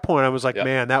 At that point, I was like,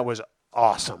 man, that was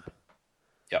awesome.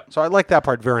 Yeah. So I like that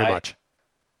part very much.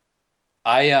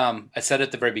 I said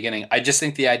at the very beginning, I just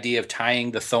think the idea of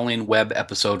tying the Tholian Web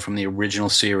episode from the original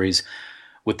series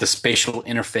with the spatial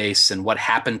interface and what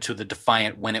happened to the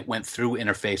Defiant when it went through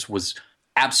interface was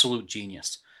absolute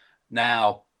genius.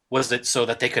 Now, was it so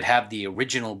that they could have the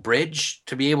original bridge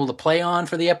to be able to play on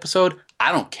for the episode?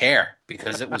 I don't care,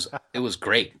 because it was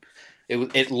great.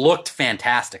 It looked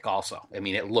fantastic also. I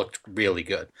mean, it looked really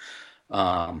good.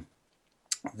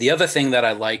 The other thing that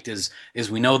I liked is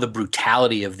we know the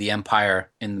brutality of the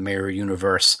Empire in the Mirror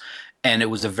Universe, and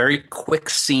it was a very quick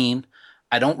scene.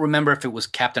 I don't remember if it was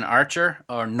Captain Archer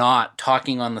or not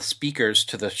talking on the speakers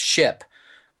to the ship,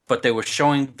 but they were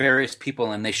showing various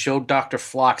people, and they showed Dr.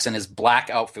 Phlox in his black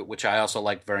outfit, which I also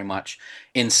liked very much,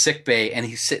 in sickbay, and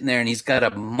he's sitting there and he's got a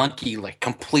monkey like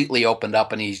completely opened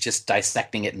up and he's just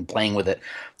dissecting it and playing with it.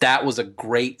 That was a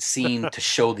great scene to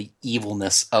show the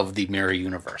evilness of the Mirror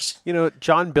Universe.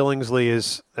 John Billingsley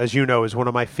is, as you know, is one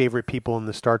of my favorite people in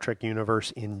the Star Trek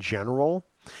universe in general.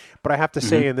 But I have to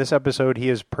say, in this episode, he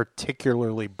is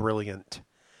particularly brilliant.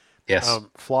 Yes.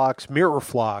 Mirror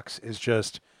Phlox is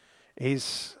just,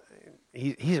 he's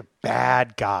a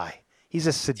bad guy. He's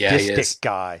a sadistic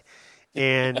guy.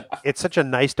 And it's such a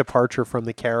nice departure from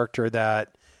the character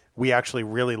that we actually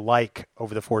really like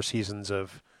over the 4 seasons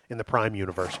in the Prime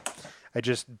universe.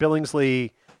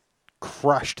 Billingsley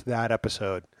crushed that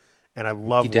episode, and I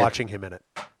love watching him in it.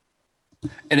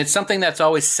 And it's something that's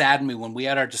always saddened me when we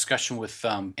had our discussion with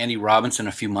Andy Robinson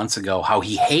a few months ago, how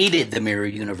he hated the Mirror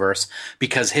Universe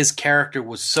because his character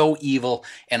was so evil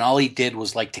and all he did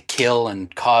was like to kill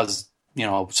and cause,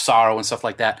 sorrow and stuff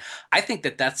like that. I think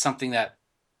that that's something that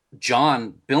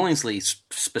John Billingsley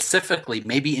specifically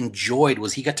maybe enjoyed,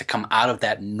 was he got to come out of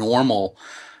that normal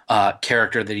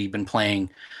character that he'd been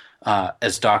playing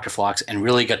as Dr. Phlox and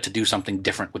really got to do something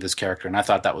different with his character. And I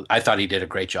thought he did a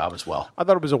great job as well. I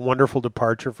thought it was a wonderful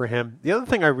departure for him. The other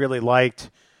thing I really liked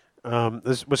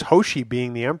this was Hoshi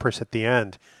being the Empress at the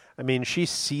end. I mean, she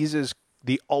seizes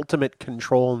the ultimate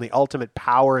control and the ultimate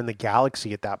power in the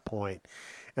galaxy at that point,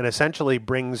 and essentially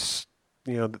brings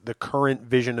the current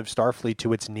vision of Starfleet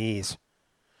to its knees.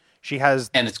 She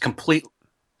has, and it's completely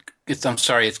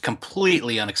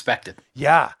unexpected.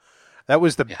 Yeah. That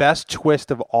was the best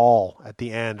twist of all at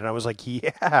the end. And I was like,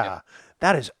 that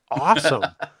is awesome.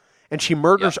 And she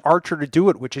murders Archer to do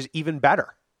it, which is even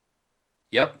better.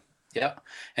 Yep.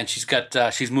 And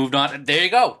she's moved on. There you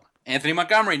go. Anthony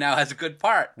Montgomery now has a good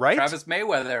part. Right. Travis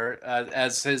Mayweather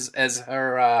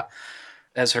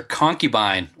as her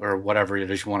concubine, or whatever it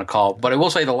is you want to call it. But I will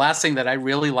say the last thing that I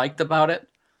really liked about it,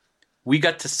 we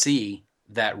got to see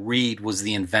that Reed was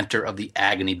the inventor of the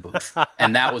Agony Booth.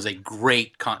 And that was a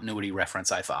great continuity reference,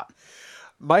 I thought.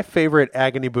 My favorite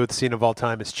Agony Booth scene of all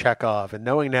time is Chekhov. And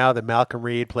knowing now that Malcolm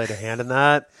Reed played a hand in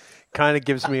that kind of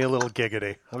gives me a little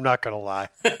giggity. I'm not going to lie.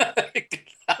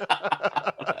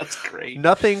 That's great.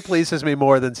 Nothing pleases me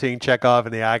more than seeing Chekhov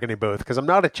in the Agony Booth, because I'm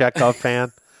not a Chekhov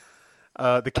fan.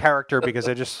 The character, because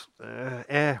I just,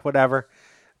 whatever.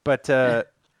 But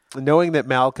knowing that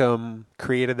Malcolm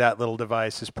created that little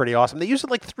device is pretty awesome. They used it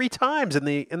like 3 times in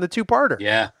the 2-parter.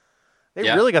 Yeah. They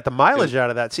really got the mileage out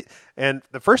of that. And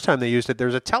the first time they used it,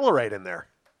 there's a Tellarite in there.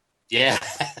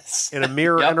 Yes. In a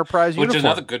Mirror Enterprise uniform.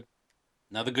 Which is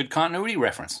another good continuity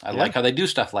reference. I like how they do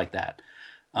stuff like that.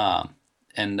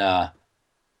 The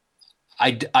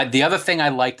other thing I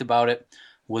liked about it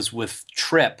was with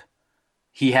Trip.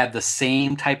 He had the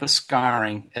same type of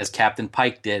scarring as Captain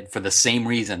Pike did for the same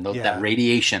reason, that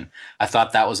radiation. I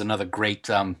thought that was another great,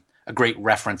 a great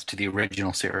reference to the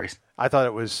original series. I thought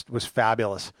it was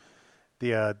fabulous.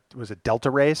 Was it Delta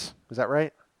Rays? Is that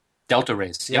right? Delta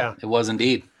Rays. Yep, it was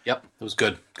indeed. Yep, it was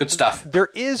good. Good stuff. There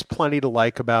is plenty to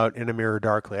like about In a Mirror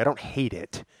Darkly. I don't hate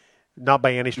it, not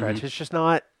by any stretch. Mm-hmm. It's just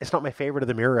not. It's not my favorite of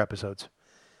the Mirror episodes.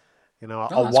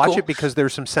 I'll watch it because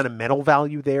there's some sentimental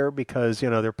value there, because,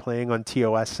 they're playing on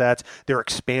TOS sets. They're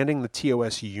expanding the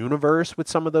TOS universe with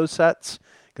some of those sets,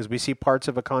 because we see parts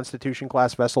of a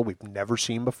Constitution-class vessel we've never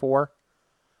seen before.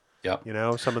 Yep. You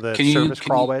know, some of the service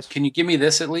crawlways. Can you give me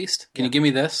this at least? Can you give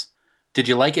me this? Did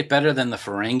you like it better than the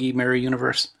Ferengi Mirror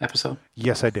Universe episode?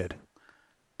 Yes, I did.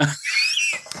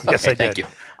 Yes, I did. Thank you.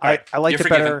 I liked it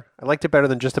better. I liked it better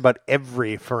than just about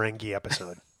every Ferengi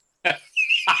episode.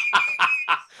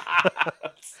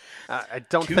 I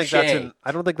don't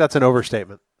think that's an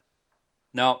overstatement.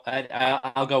 No,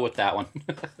 I'll go with that one.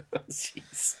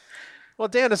 Jeez. Well,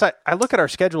 Dan, as I look at our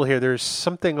schedule here, there's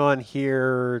something on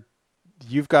here.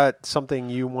 You've got something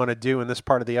you want to do in this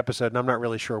part of the episode, and I'm not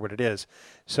really sure what it is.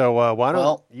 So why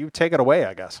don't you take it away,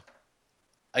 I guess.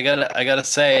 I gotta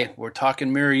say, we're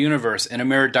talking Mirror Universe in a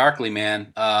Mirror Darkly,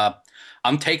 man.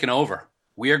 I'm taking over.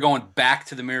 We are going back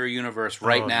to the Mirror Universe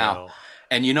right now. No.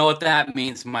 And you know what that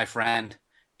means, my friend?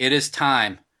 It is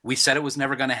time. We said it was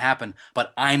never going to happen,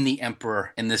 but I'm the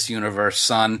emperor in this universe,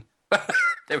 son.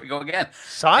 There we go again.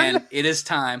 Son? And it is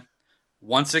time,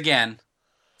 once again,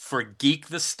 for Geek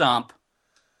the Stump,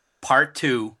 Part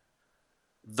 2,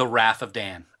 The Wrath of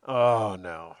Dan. Oh,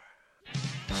 no.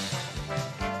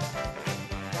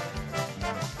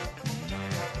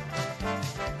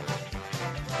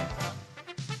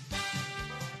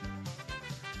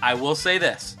 I will say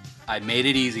this. I made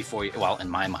it easy for you. Well, in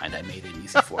my mind, I made it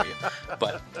easy for you.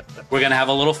 But we're going to have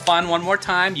a little fun one more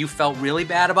time. You felt really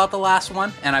bad about the last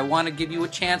one, and I want to give you a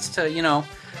chance to,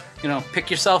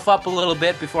 pick yourself up a little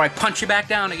bit before I punch you back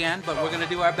down again, but we're going to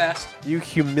do our best. You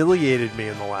humiliated me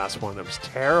in the last one. That was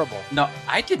terrible. No,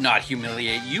 I did not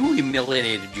humiliate you. You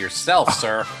humiliated yourself,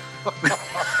 sir.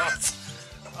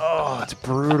 Oh, it's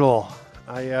brutal.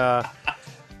 Well,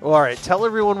 all right, tell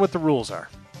everyone what the rules are.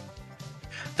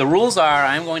 The rules are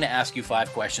I'm going to ask you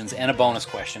 5 questions and a bonus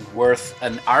question worth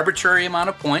an arbitrary amount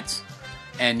of points,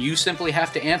 and you simply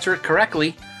have to answer it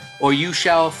correctly, or you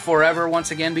shall forever once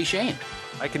again be shamed.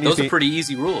 Those are pretty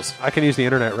easy rules. I can use the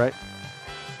internet, right?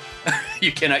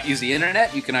 You cannot use the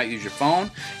internet. You cannot use your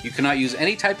phone. You cannot use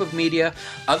any type of media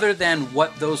other than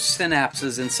what those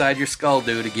synapses inside your skull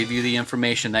do to give you the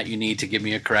information that you need to give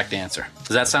me a correct answer.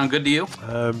 Does that sound good to you?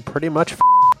 Pretty much.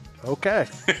 Okay.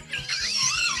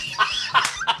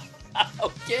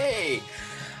 Okay.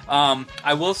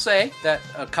 I will say that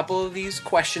a couple of these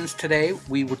questions today,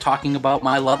 we were talking about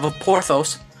my love of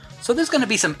Porthos. So there's going to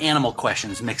be some animal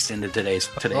questions mixed into today's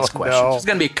questions. No. There's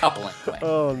going to be a couple anyway.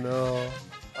 Oh, no.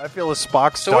 I feel a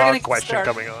Spock's dog question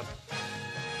coming on.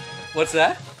 What's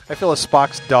that? I feel a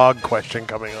Spock's dog question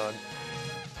coming on.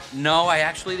 No, I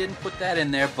actually didn't put that in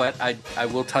there, but I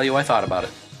will tell you I thought about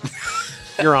it.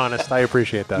 You're honest. I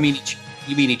appreciate that.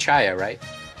 You mean Ichaya, right?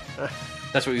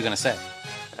 That's what you were going to say.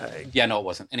 Yeah, no, it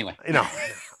wasn't. Anyway. No,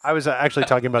 I was actually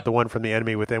talking about the one from The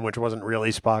Enemy Within, which wasn't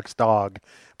really Spock's dog,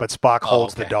 but Spock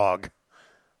holds the dog.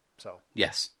 So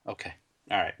yes. Okay.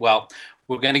 All right. Well,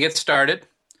 we're going to get started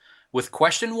with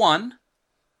question 1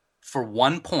 for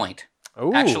 1 point.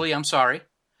 Ooh. Actually, I'm sorry,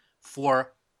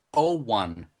 for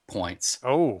 01 points.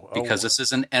 Because this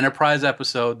is an Enterprise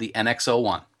episode, the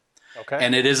NX-01. Okay.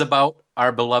 And it is about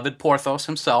our beloved Porthos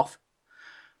himself.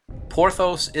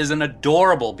 Porthos is an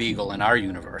adorable beagle in our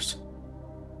universe.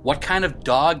 What kind of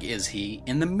dog is he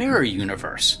in the Mirror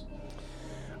Universe?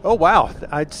 Oh, wow.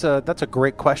 That's a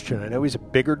great question. I know he's a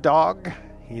bigger dog.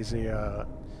 He's a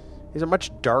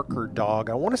much darker dog.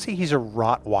 I want to say he's a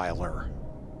Rottweiler.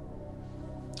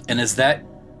 And is that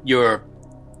your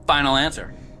final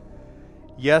answer?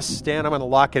 Yes, Stan, I'm going to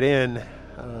lock it in.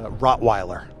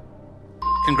 Rottweiler.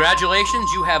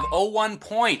 Congratulations, you have 01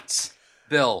 points,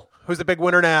 Bill. Who's the big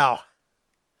winner now?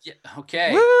 Yeah,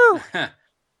 okay. Woo!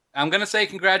 I'm going to say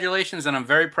congratulations, and I'm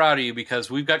very proud of you because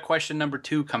we've got question number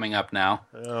 2 coming up now.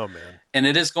 Oh, man. And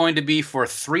it is going to be for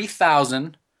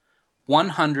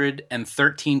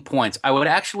 3,113 points. I would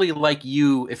actually like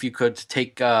you, if you could, to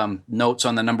take notes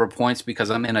on the number of points because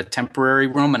I'm in a temporary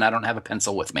room and I don't have a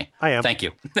pencil with me. I am. Thank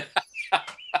you.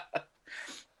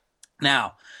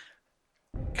 Now,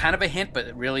 kind of a hint,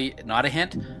 but really not a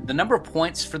hint. The number of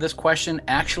points for this question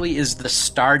actually is the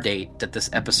star date that this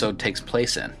episode takes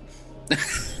place in.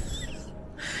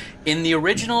 In the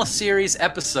original series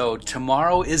episode,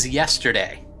 Tomorrow is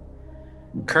Yesterday,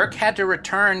 Kirk had to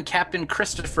return Captain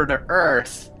Christopher to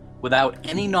Earth without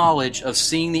any knowledge of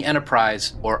seeing the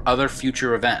Enterprise or other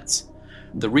future events.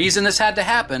 The reason this had to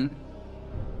happen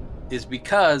is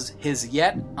because his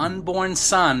yet unborn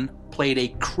son played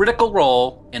a critical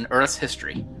role in Earth's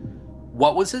history.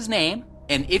 What was his name?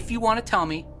 And if you want to tell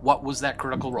me, what was that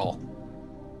critical role?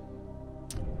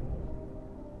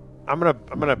 I'm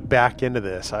gonna back into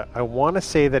this. I want to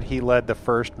say that he led the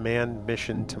first manned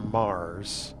mission to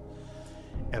Mars,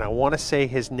 and I want to say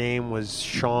his name was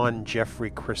Sean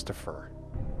Jeffrey Christopher.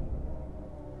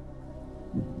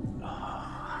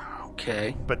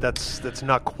 Okay. but that's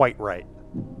not quite right.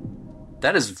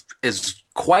 That is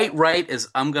quite right as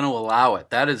I'm going to allow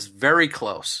it. That is very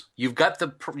close. You got the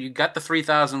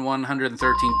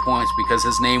 3,113 points because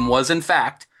his name was in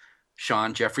fact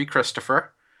Sean Jeffrey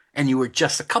Christopher, and you were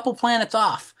just a couple planets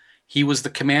off. He was the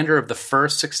commander of the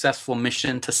first successful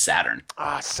mission to Saturn.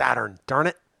 Saturn. Darn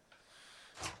it.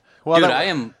 Well, dude, I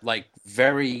am like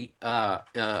very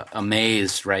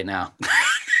amazed right now.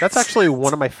 That's actually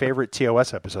one of my favorite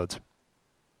TOS episodes.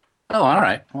 Oh, all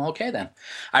right. Well, okay then.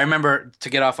 I remember, to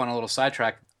get off on a little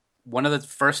sidetrack, one of the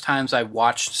first times I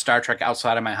watched Star Trek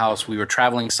outside of my house, we were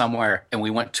traveling somewhere and we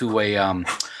went to a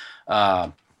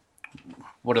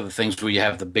what are the things where you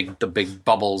have the big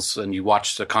bubbles and you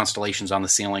watch the constellations on the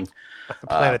ceiling? A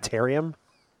planetarium?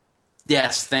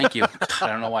 Yes, thank you. I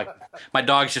don't know why. My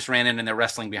dogs just ran in and they're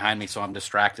wrestling behind me, so I'm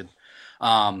distracted.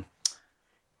 They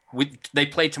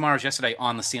played Tomorrow's Yesterday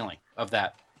on the ceiling of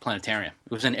that planetarium.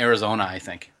 It was in Arizona, I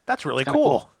think. That's really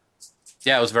cool.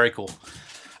 Yeah, it was very cool.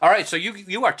 All right, so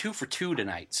you are 2 for 2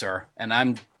 tonight, sir, and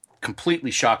I'm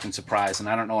completely shocked and surprised, and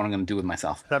I don't know what I'm going to do with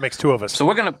myself. That makes 2 of us. So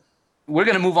we're gonna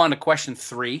move on to question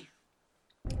 3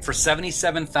 for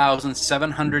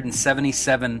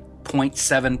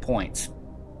 77,777.7 points.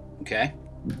 Okay.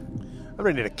 I'm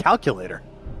going to need a calculator.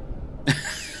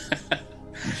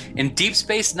 In Deep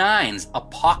Space Nine's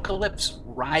Apocalypse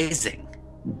Rising,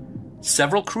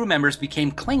 several crew members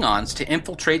became Klingons to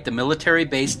infiltrate the military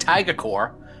base Tyger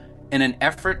Core in an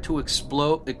effort to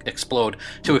expose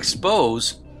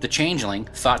the changeling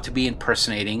thought to be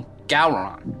impersonating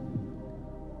Gowron.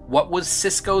 What was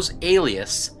Sisko's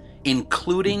alias,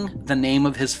 including the name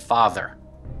of his father?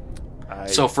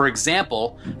 So, for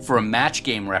example, for a match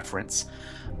game reference,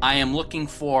 I am looking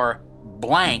for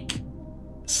blank,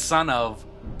 son of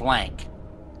blank.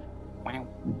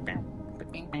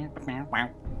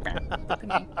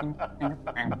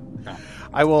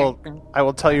 I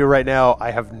will tell you right now,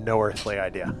 I have no earthly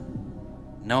idea.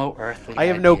 No earthly I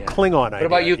have idea. no Klingon idea. What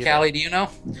about you, either. Callie? Do you know?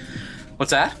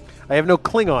 What's that? I have no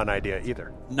Klingon idea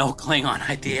either. No Klingon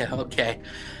idea. Okay.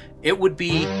 It would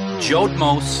be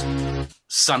Jodmos,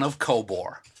 son of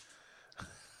Kobor.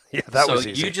 Yeah, that was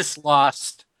easy. So you just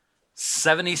lost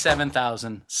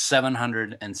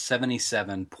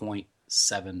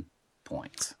 77,777.7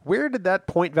 points. Where did that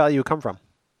point value come from?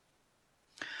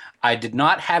 I did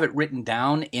not have it written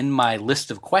down in my list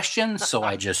of questions, so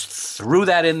I just threw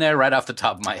that in there right off the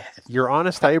top of my head. You're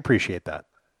honest. I appreciate that.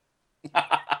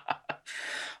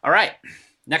 All right.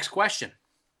 Next question.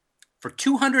 For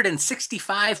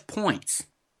 265 points,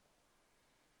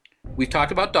 we've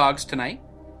talked about dogs tonight.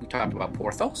 We talked about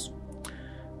Porthos.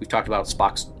 We've talked about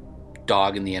Spock's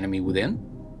dog and the enemy within.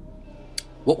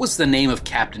 What was the name of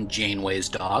Captain Janeway's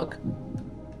dog?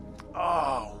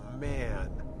 Oh,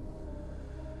 man.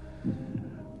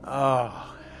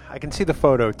 Oh, I can see the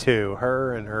photo, too.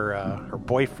 Her and her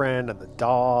boyfriend and the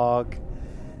dog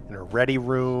in her ready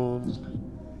room.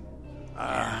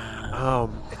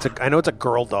 I know it's a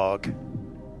girl dog.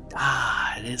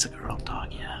 It is a girl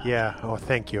dog, yeah. Yeah. Oh,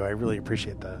 thank you. I really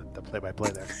appreciate the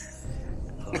play-by-play there.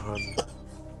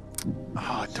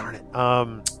 Oh, darn it.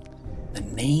 The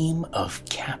name of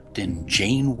Captain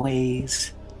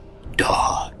Janeway's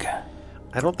dog.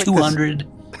 I don't think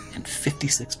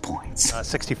 256 points.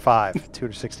 65.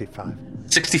 265.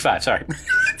 65, sorry.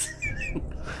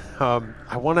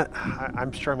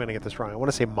 I'm sure I'm going to get this wrong. I want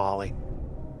to say Molly.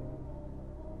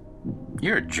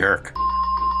 You're a jerk. Is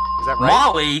that right?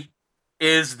 Molly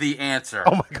is the answer.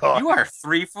 Oh, my God. You are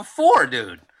 3 for 4,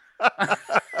 dude.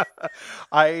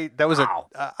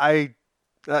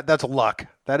 That's luck.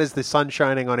 That is the sun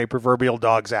shining on a proverbial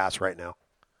dog's ass right now.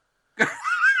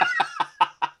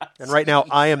 And right now,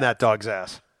 I am that dog's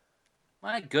ass.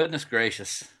 My goodness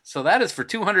gracious. So that is for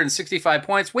 265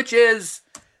 points, which is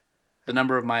the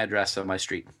number of my address on my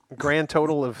street. Grand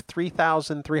total of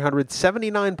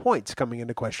 3,379 points coming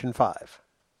into question 5.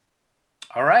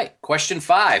 All right, question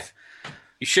 5.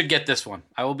 You should get this one.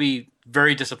 I will be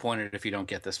very disappointed if you don't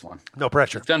get this one. No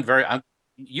pressure. You've done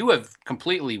you have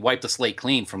completely wiped the slate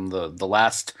clean from the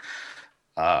last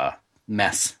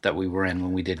mess that we were in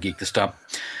when we did Geek the Stump.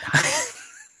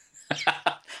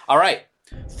 All right.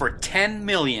 For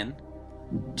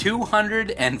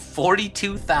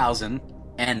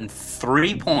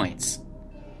 10,242,003 points,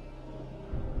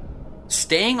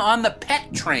 staying on the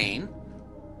pet train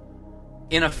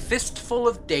in A Fistful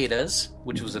of Datas,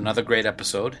 which was another great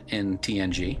episode in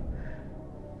TNG,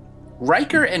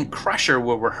 Riker and Crusher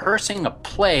were rehearsing a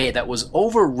play that was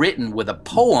overwritten with a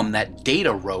poem that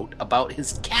Data wrote about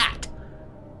his cat.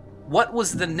 What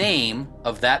was the name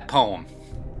of that poem?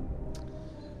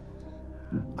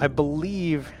 I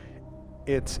believe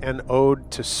It's an ode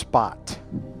to Spot.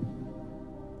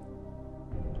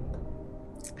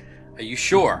 Are you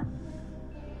sure?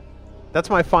 That's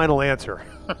my final answer.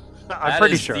 I'm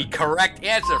pretty sure. That is the correct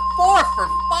answer. 4 for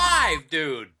 5,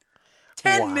 dude.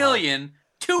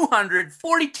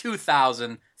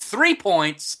 10,242,000. 3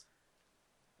 points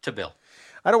to Bill.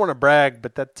 I don't want to brag,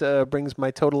 but that brings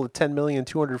my total to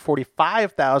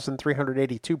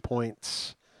 10,245,382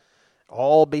 points.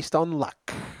 All based on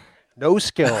luck. No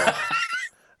skill.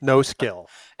 No skill.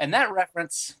 And that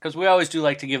reference, because we always do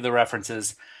like to give the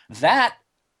references, that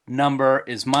number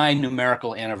is my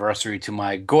numerical anniversary to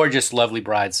my gorgeous, lovely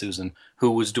bride, Susan,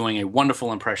 who was doing a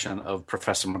wonderful impression of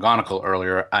Professor McGonagall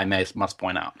earlier, I must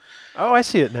point out. Oh, I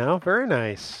see it now. Very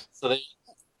nice. So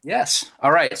yes.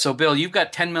 All right. So, Bill, you've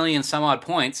got 10 million some odd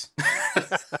points.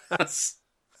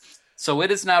 So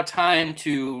it is now time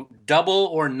to double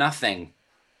or nothing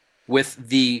with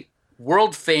the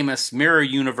world-famous Mirror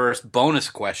Universe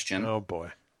bonus question. Oh,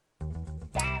 boy.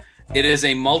 It is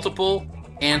a multiple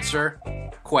answer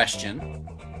question.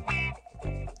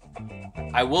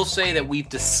 I will say that we've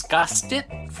discussed it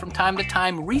from time to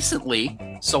time recently,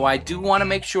 so I do want to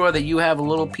make sure that you have a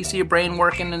little piece of your brain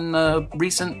working in the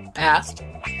recent past.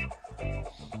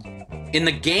 In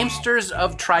the Gamesters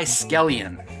of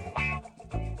Triskelion,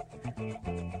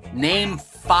 name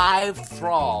 5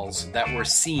 thralls that were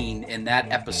seen in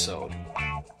that episode.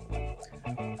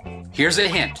 Here's a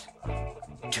hint.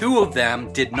 2 of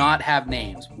them did not have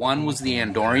names. One was the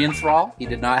Andorian thrall. He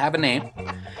did not have a name.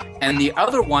 And the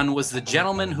other one was the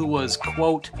gentleman who was,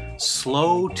 quote,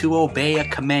 slow to obey a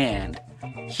command.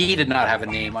 He did not have a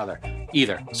name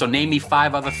either. So name me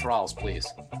 5 other thralls, please.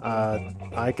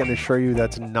 I can assure you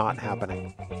that's not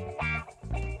happening.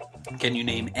 Can you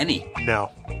name any?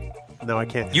 No. No, I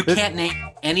can't. You can't name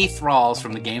any thralls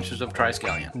from the Gamesters of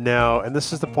Triskelion. No, and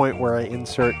this is the point where I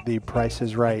insert the Price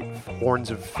is Right horns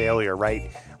of failure,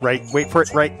 right, wait for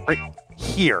it, right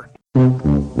here.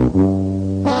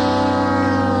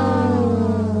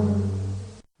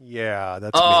 Yeah,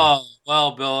 that's me. Oh,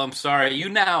 well, Bill, I'm sorry. You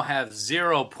now have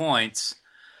 0 points.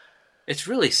 It's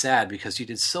really sad because you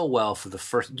did so well for the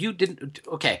first... You didn't...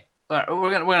 Okay, we're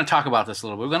gonna talk about this a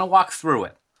little bit. We're going to walk through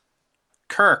it.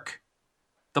 Kirk.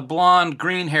 The blonde,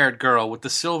 green-haired girl with the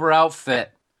silver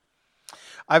outfit.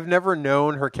 I've never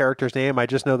known her character's name. I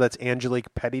just know that's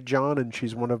Angelique Pettyjohn, and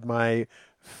she's one of my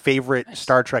favorite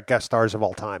Star Trek guest stars of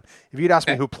all time. If you'd asked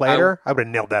me who played her, I would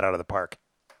have nailed that out of the park.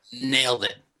 Nailed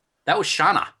it. That was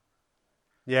Shauna.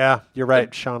 Yeah, you're right,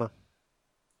 Shauna.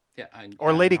 Yeah,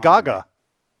 or Lady Gaga,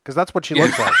 because that's what she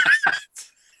looks like.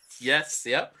 Yes,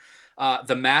 yep.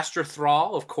 The Master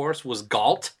Thrall, of course, was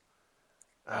Galt.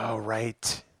 Oh,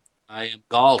 right. I am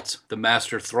Galt, the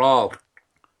Master Thrall.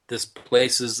 This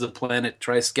place is the planet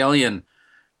Triskelion.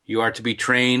 You are to be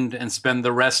trained and spend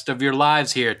the rest of your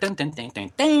lives here. Dun, dun, dun,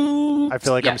 dun, dun. I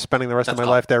feel like I'm spending the rest of my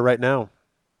life there right now.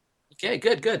 Okay,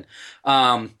 good.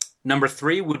 Number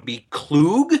 3 would be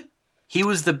Klug. He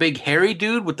was the big hairy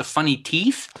dude with the funny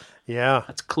teeth. Yeah.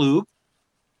 That's Klug.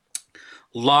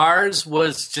 Lars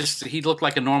was he looked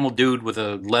like a normal dude with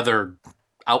a leather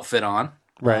outfit on.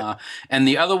 Right. And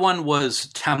the other one was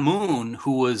Tamoon,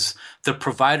 who was the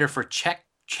provider for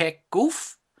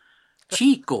Chekhov.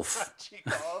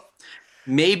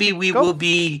 Maybe we will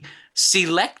be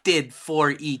selected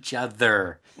for each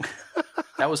other.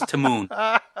 That was Tamoon.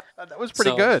 That was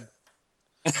pretty good.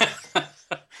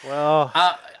 Well,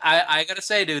 I got to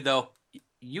say, dude, though,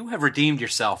 you have redeemed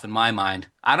yourself in my mind.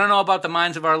 I don't know about the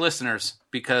minds of our listeners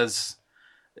because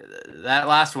that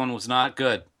last one was not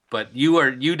good. But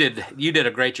you did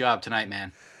a great job tonight,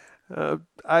 man.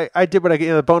 I did what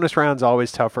the bonus round's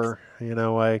always tougher.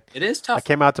 It is tough. I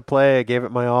came out to play. I gave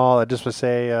it my all. I just would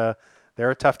say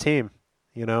they're a tough team.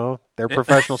 They're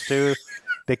professionals too.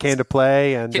 They came to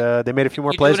play and they made a few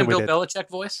more plays than we did. Do it in Bill Belichick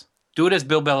voice. Do it as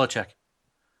Bill Belichick.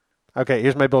 Okay,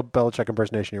 here's my Bill Belichick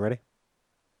impersonation. You ready?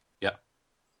 Yeah.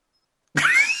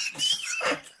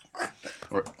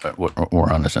 We're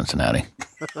on to Cincinnati.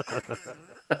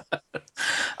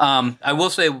 I will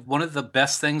say one of the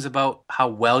best things about how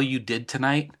well you did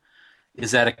tonight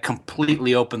is that it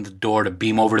completely opened the door to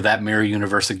beam over to that Mirror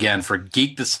Universe again for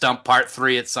Geek the Stump Part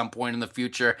 3 at some point in the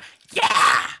future.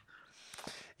 Yeah!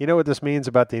 You know what this means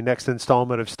about the next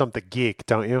installment of Stump the Geek,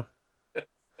 don't you?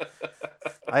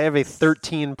 I have a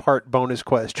 13-part bonus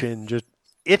question just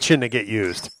itching to get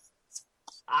used.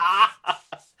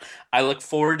 I look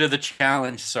forward to the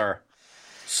challenge, sir.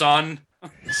 Son.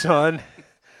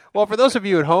 Well, for those of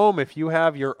you at home, if you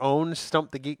have your own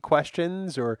Stump the Geek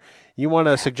questions or you want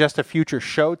to suggest a future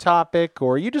show topic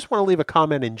or you just want to leave a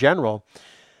comment in general,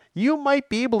 you might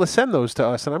be able to send those to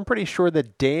us, and I'm pretty sure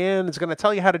that Dan is going to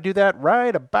tell you how to do that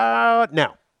right about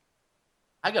now.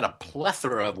 I got a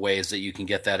plethora of ways that you can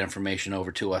get that information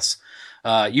over to us.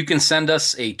 You can send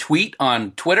us a tweet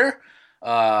on Twitter.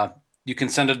 You can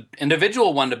send an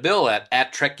individual one to Bill at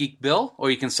TrekGeekBill, or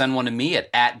you can send one to me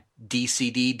at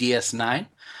DCDDS9.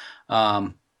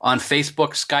 On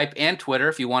Facebook, Skype, and Twitter,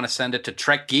 if you want to send it to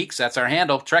Trek Geeks, that's our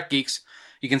handle, Trek Geeks.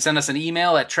 You can send us an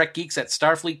email at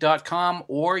trekgeeks@starfleet.com,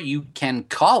 or you can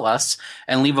call us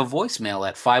and leave a voicemail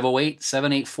at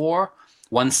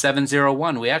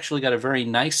 508-784-1701. We actually got a very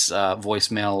nice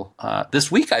voicemail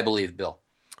this week, I believe, Bill.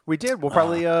 We did. We'll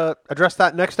probably address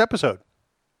that next episode.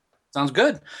 Sounds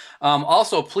good.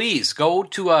 Also, please go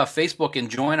to Facebook and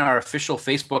join our official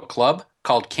Facebook club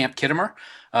called Camp Kittimer.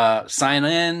 Sign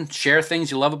in, share things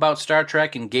you love about Star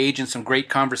Trek, engage in some great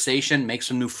conversation, make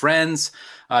some new friends.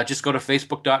 Just go to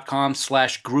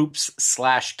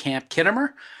facebook.com/groups/Camp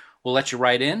Kittimer. We'll let you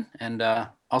right in, and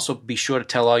also be sure to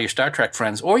tell all your Star Trek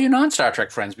friends or your non-Star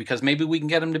Trek friends, because maybe we can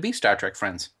get them to be Star Trek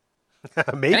friends.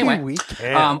 Maybe anyway, we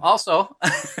can. Also,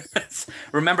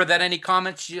 remember that any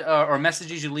comments or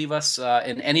messages you leave us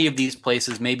in any of these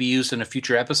places may be used in a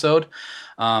future episode.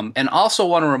 And also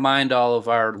want to remind all of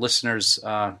our listeners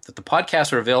that the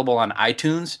podcasts are available on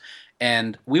iTunes.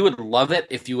 And we would love it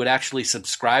if you would actually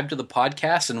subscribe to the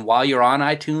podcast. And while you're on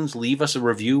iTunes, leave us a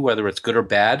review, whether it's good or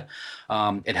bad.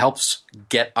 It helps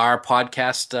get our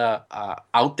podcast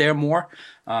out there more.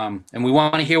 And we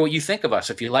want to hear what you think of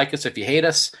us. If you like us, if you hate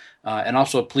us. And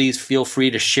also, please feel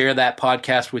free to share that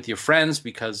podcast with your friends,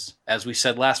 because, as we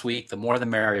said last week, the more the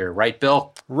merrier. Right,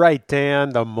 Bill? Right,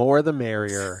 Dan. The more the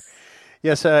merrier.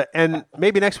 Yes, and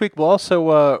maybe next week we'll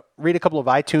also read a couple of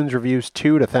iTunes reviews,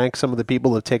 too, to thank some of the people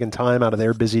who have taken time out of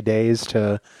their busy days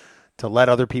to let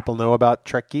other people know about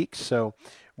Trek Geeks. So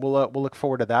we'll look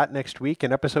forward to that next week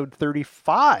in episode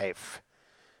 35.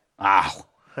 Wow.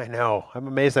 I know. I'm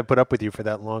amazed I put up with you for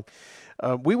that long.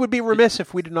 We would be remiss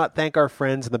if we did not thank our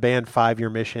friends in the band 5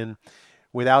 Year Mission.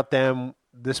 Without them,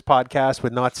 this podcast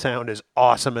would not sound as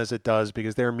awesome as it does,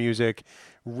 because their music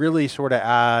really sort of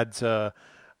adds a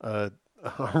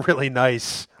really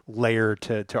nice layer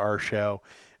to our show.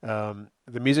 The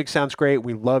music sounds great.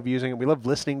 We love using it. We love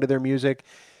listening to their music.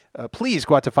 Please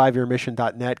go out to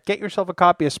 5yearmission.net. Get yourself a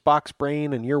copy of Spock's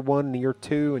Brain and Year 1 and Year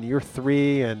 2 and Year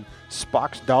 3 and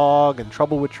Spock's Dog and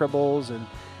Trouble with Tribbles, and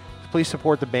please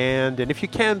support the band. And if you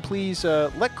can, please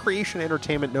let Creation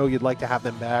Entertainment know you'd like to have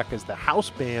them back as the house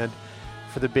band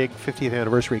for the big 50th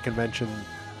anniversary convention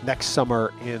next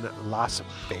summer in Las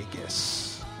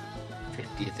Vegas.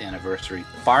 50th anniversary.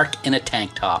 Fark in a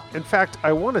tank top. In fact,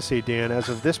 I want to say, Dan, as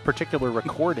of this particular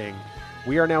recording,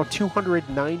 we are now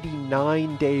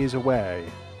 299 days away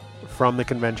from the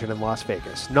convention in Las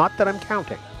Vegas. Not that I'm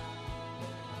counting.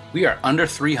 We are under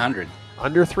 300.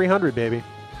 Under 300, baby.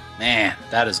 Man,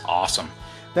 that is awesome.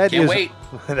 Can't wait.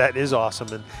 That is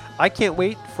awesome. And I can't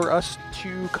wait for us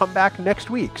to come back next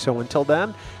week. So until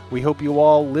then, we hope you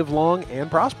all live long and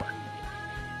prosper.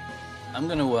 I'm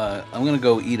gonna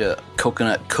go eat a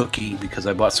coconut cookie, because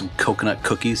I bought some coconut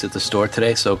cookies at the store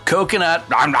today. So coconut.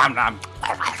 Nom, nom, nom.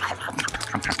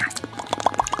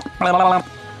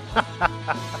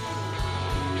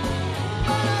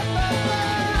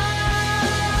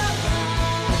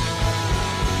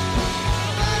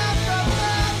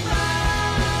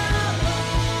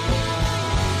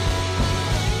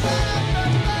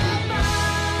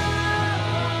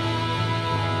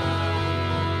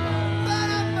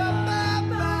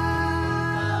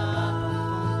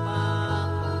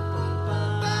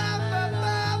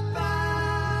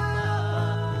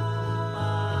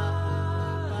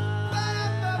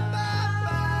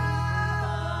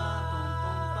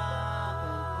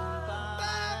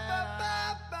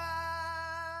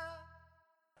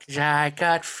 I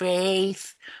got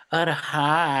faith at a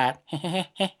heart.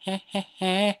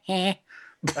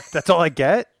 That's all I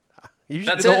get? You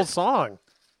should do the whole it. song.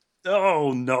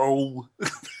 Oh, no.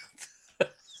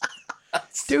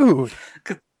 Dude.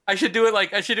 I should do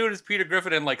it as Peter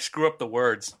Griffin and screw up the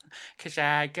words. 'Cause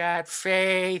I got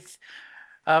faith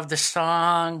of the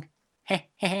song.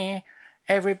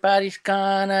 Everybody's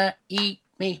gonna eat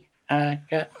me. I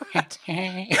got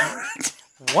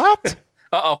What?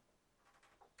 Uh-oh.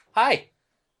 Hi.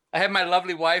 I have my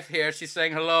lovely wife here. She's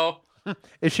saying hello.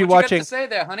 Is she What watching you got to say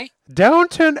there, honey?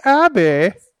 Downton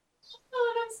Abbey?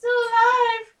 Oh, I'm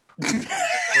still alive.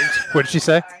 What did she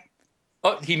say?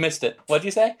 Oh, he missed it. What'd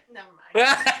you say? Never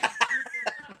mind.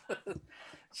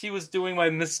 She was doing my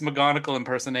Miss McGonagall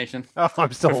impersonation. Oh,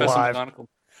 I'm still Professor alive. McGonagall.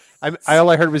 All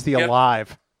I heard was the Yep.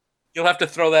 alive. You'll have to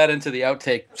throw that into the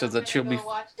outtake so that she'll be...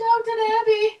 Watch Downton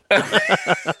Abby.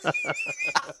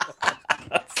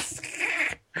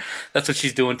 That's what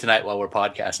she's doing tonight while we're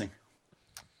podcasting.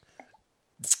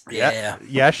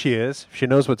 Yeah, she is. She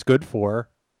knows what's good for her.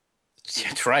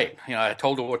 That's right. I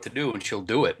told her what to do, and she'll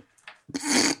do it.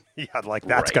 Yeah, like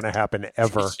that's going to happen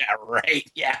ever. Yeah, right.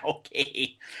 Yeah,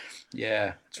 okay.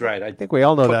 Yeah, that's right. I think we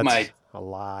all know that's a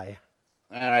lie.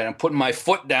 All right, I'm putting my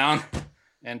foot down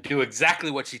and do exactly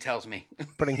what she tells me. You're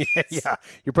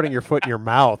putting your foot in your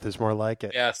mouth is more like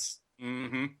it. Yes.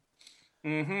 Mm-hmm.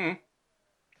 Mm-hmm.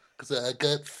 Because I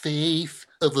got faith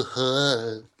of a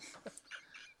heart.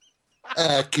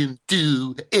 I can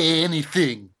do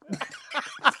anything.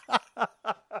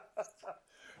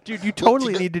 Dude, you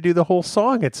totally need to do the whole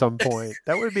song at some point.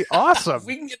 That would be awesome.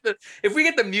 If we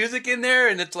get the music in there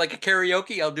and it's like a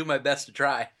karaoke, I'll do my best to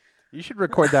try. You should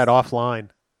record that offline.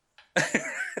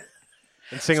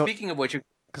 And sing. Speaking of which,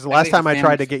 because the last time I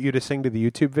tried to get you to sing to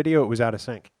the YouTube video, it was out of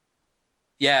sync.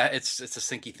 Yeah, it's a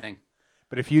syncy thing.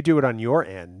 But if you do it on your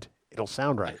end, it'll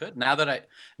sound right. I could. Now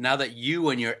that you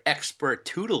and your expert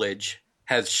tutelage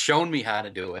has shown me how to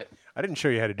do it. I didn't show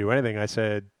you how to do anything. I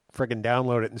said, friggin'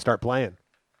 download it and start playing.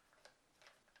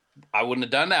 I wouldn't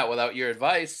have done that without your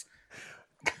advice.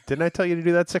 Didn't I tell you to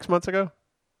do that 6 months ago?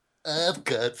 I've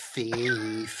got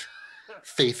faith.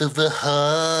 Faith of the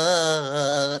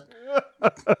heart.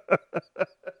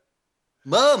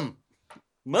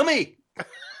 Mommy,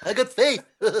 I got faith.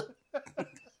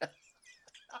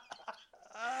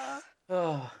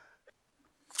 Oh.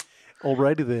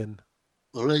 Alrighty then.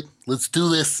 All right, let's do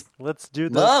this. Let's do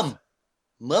this. Mom,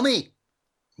 Mommy,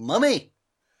 Mom,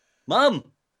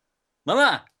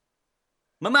 Mama.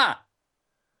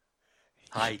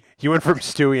 Hi. You went from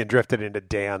Stewie and drifted into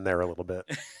Dan there a little bit.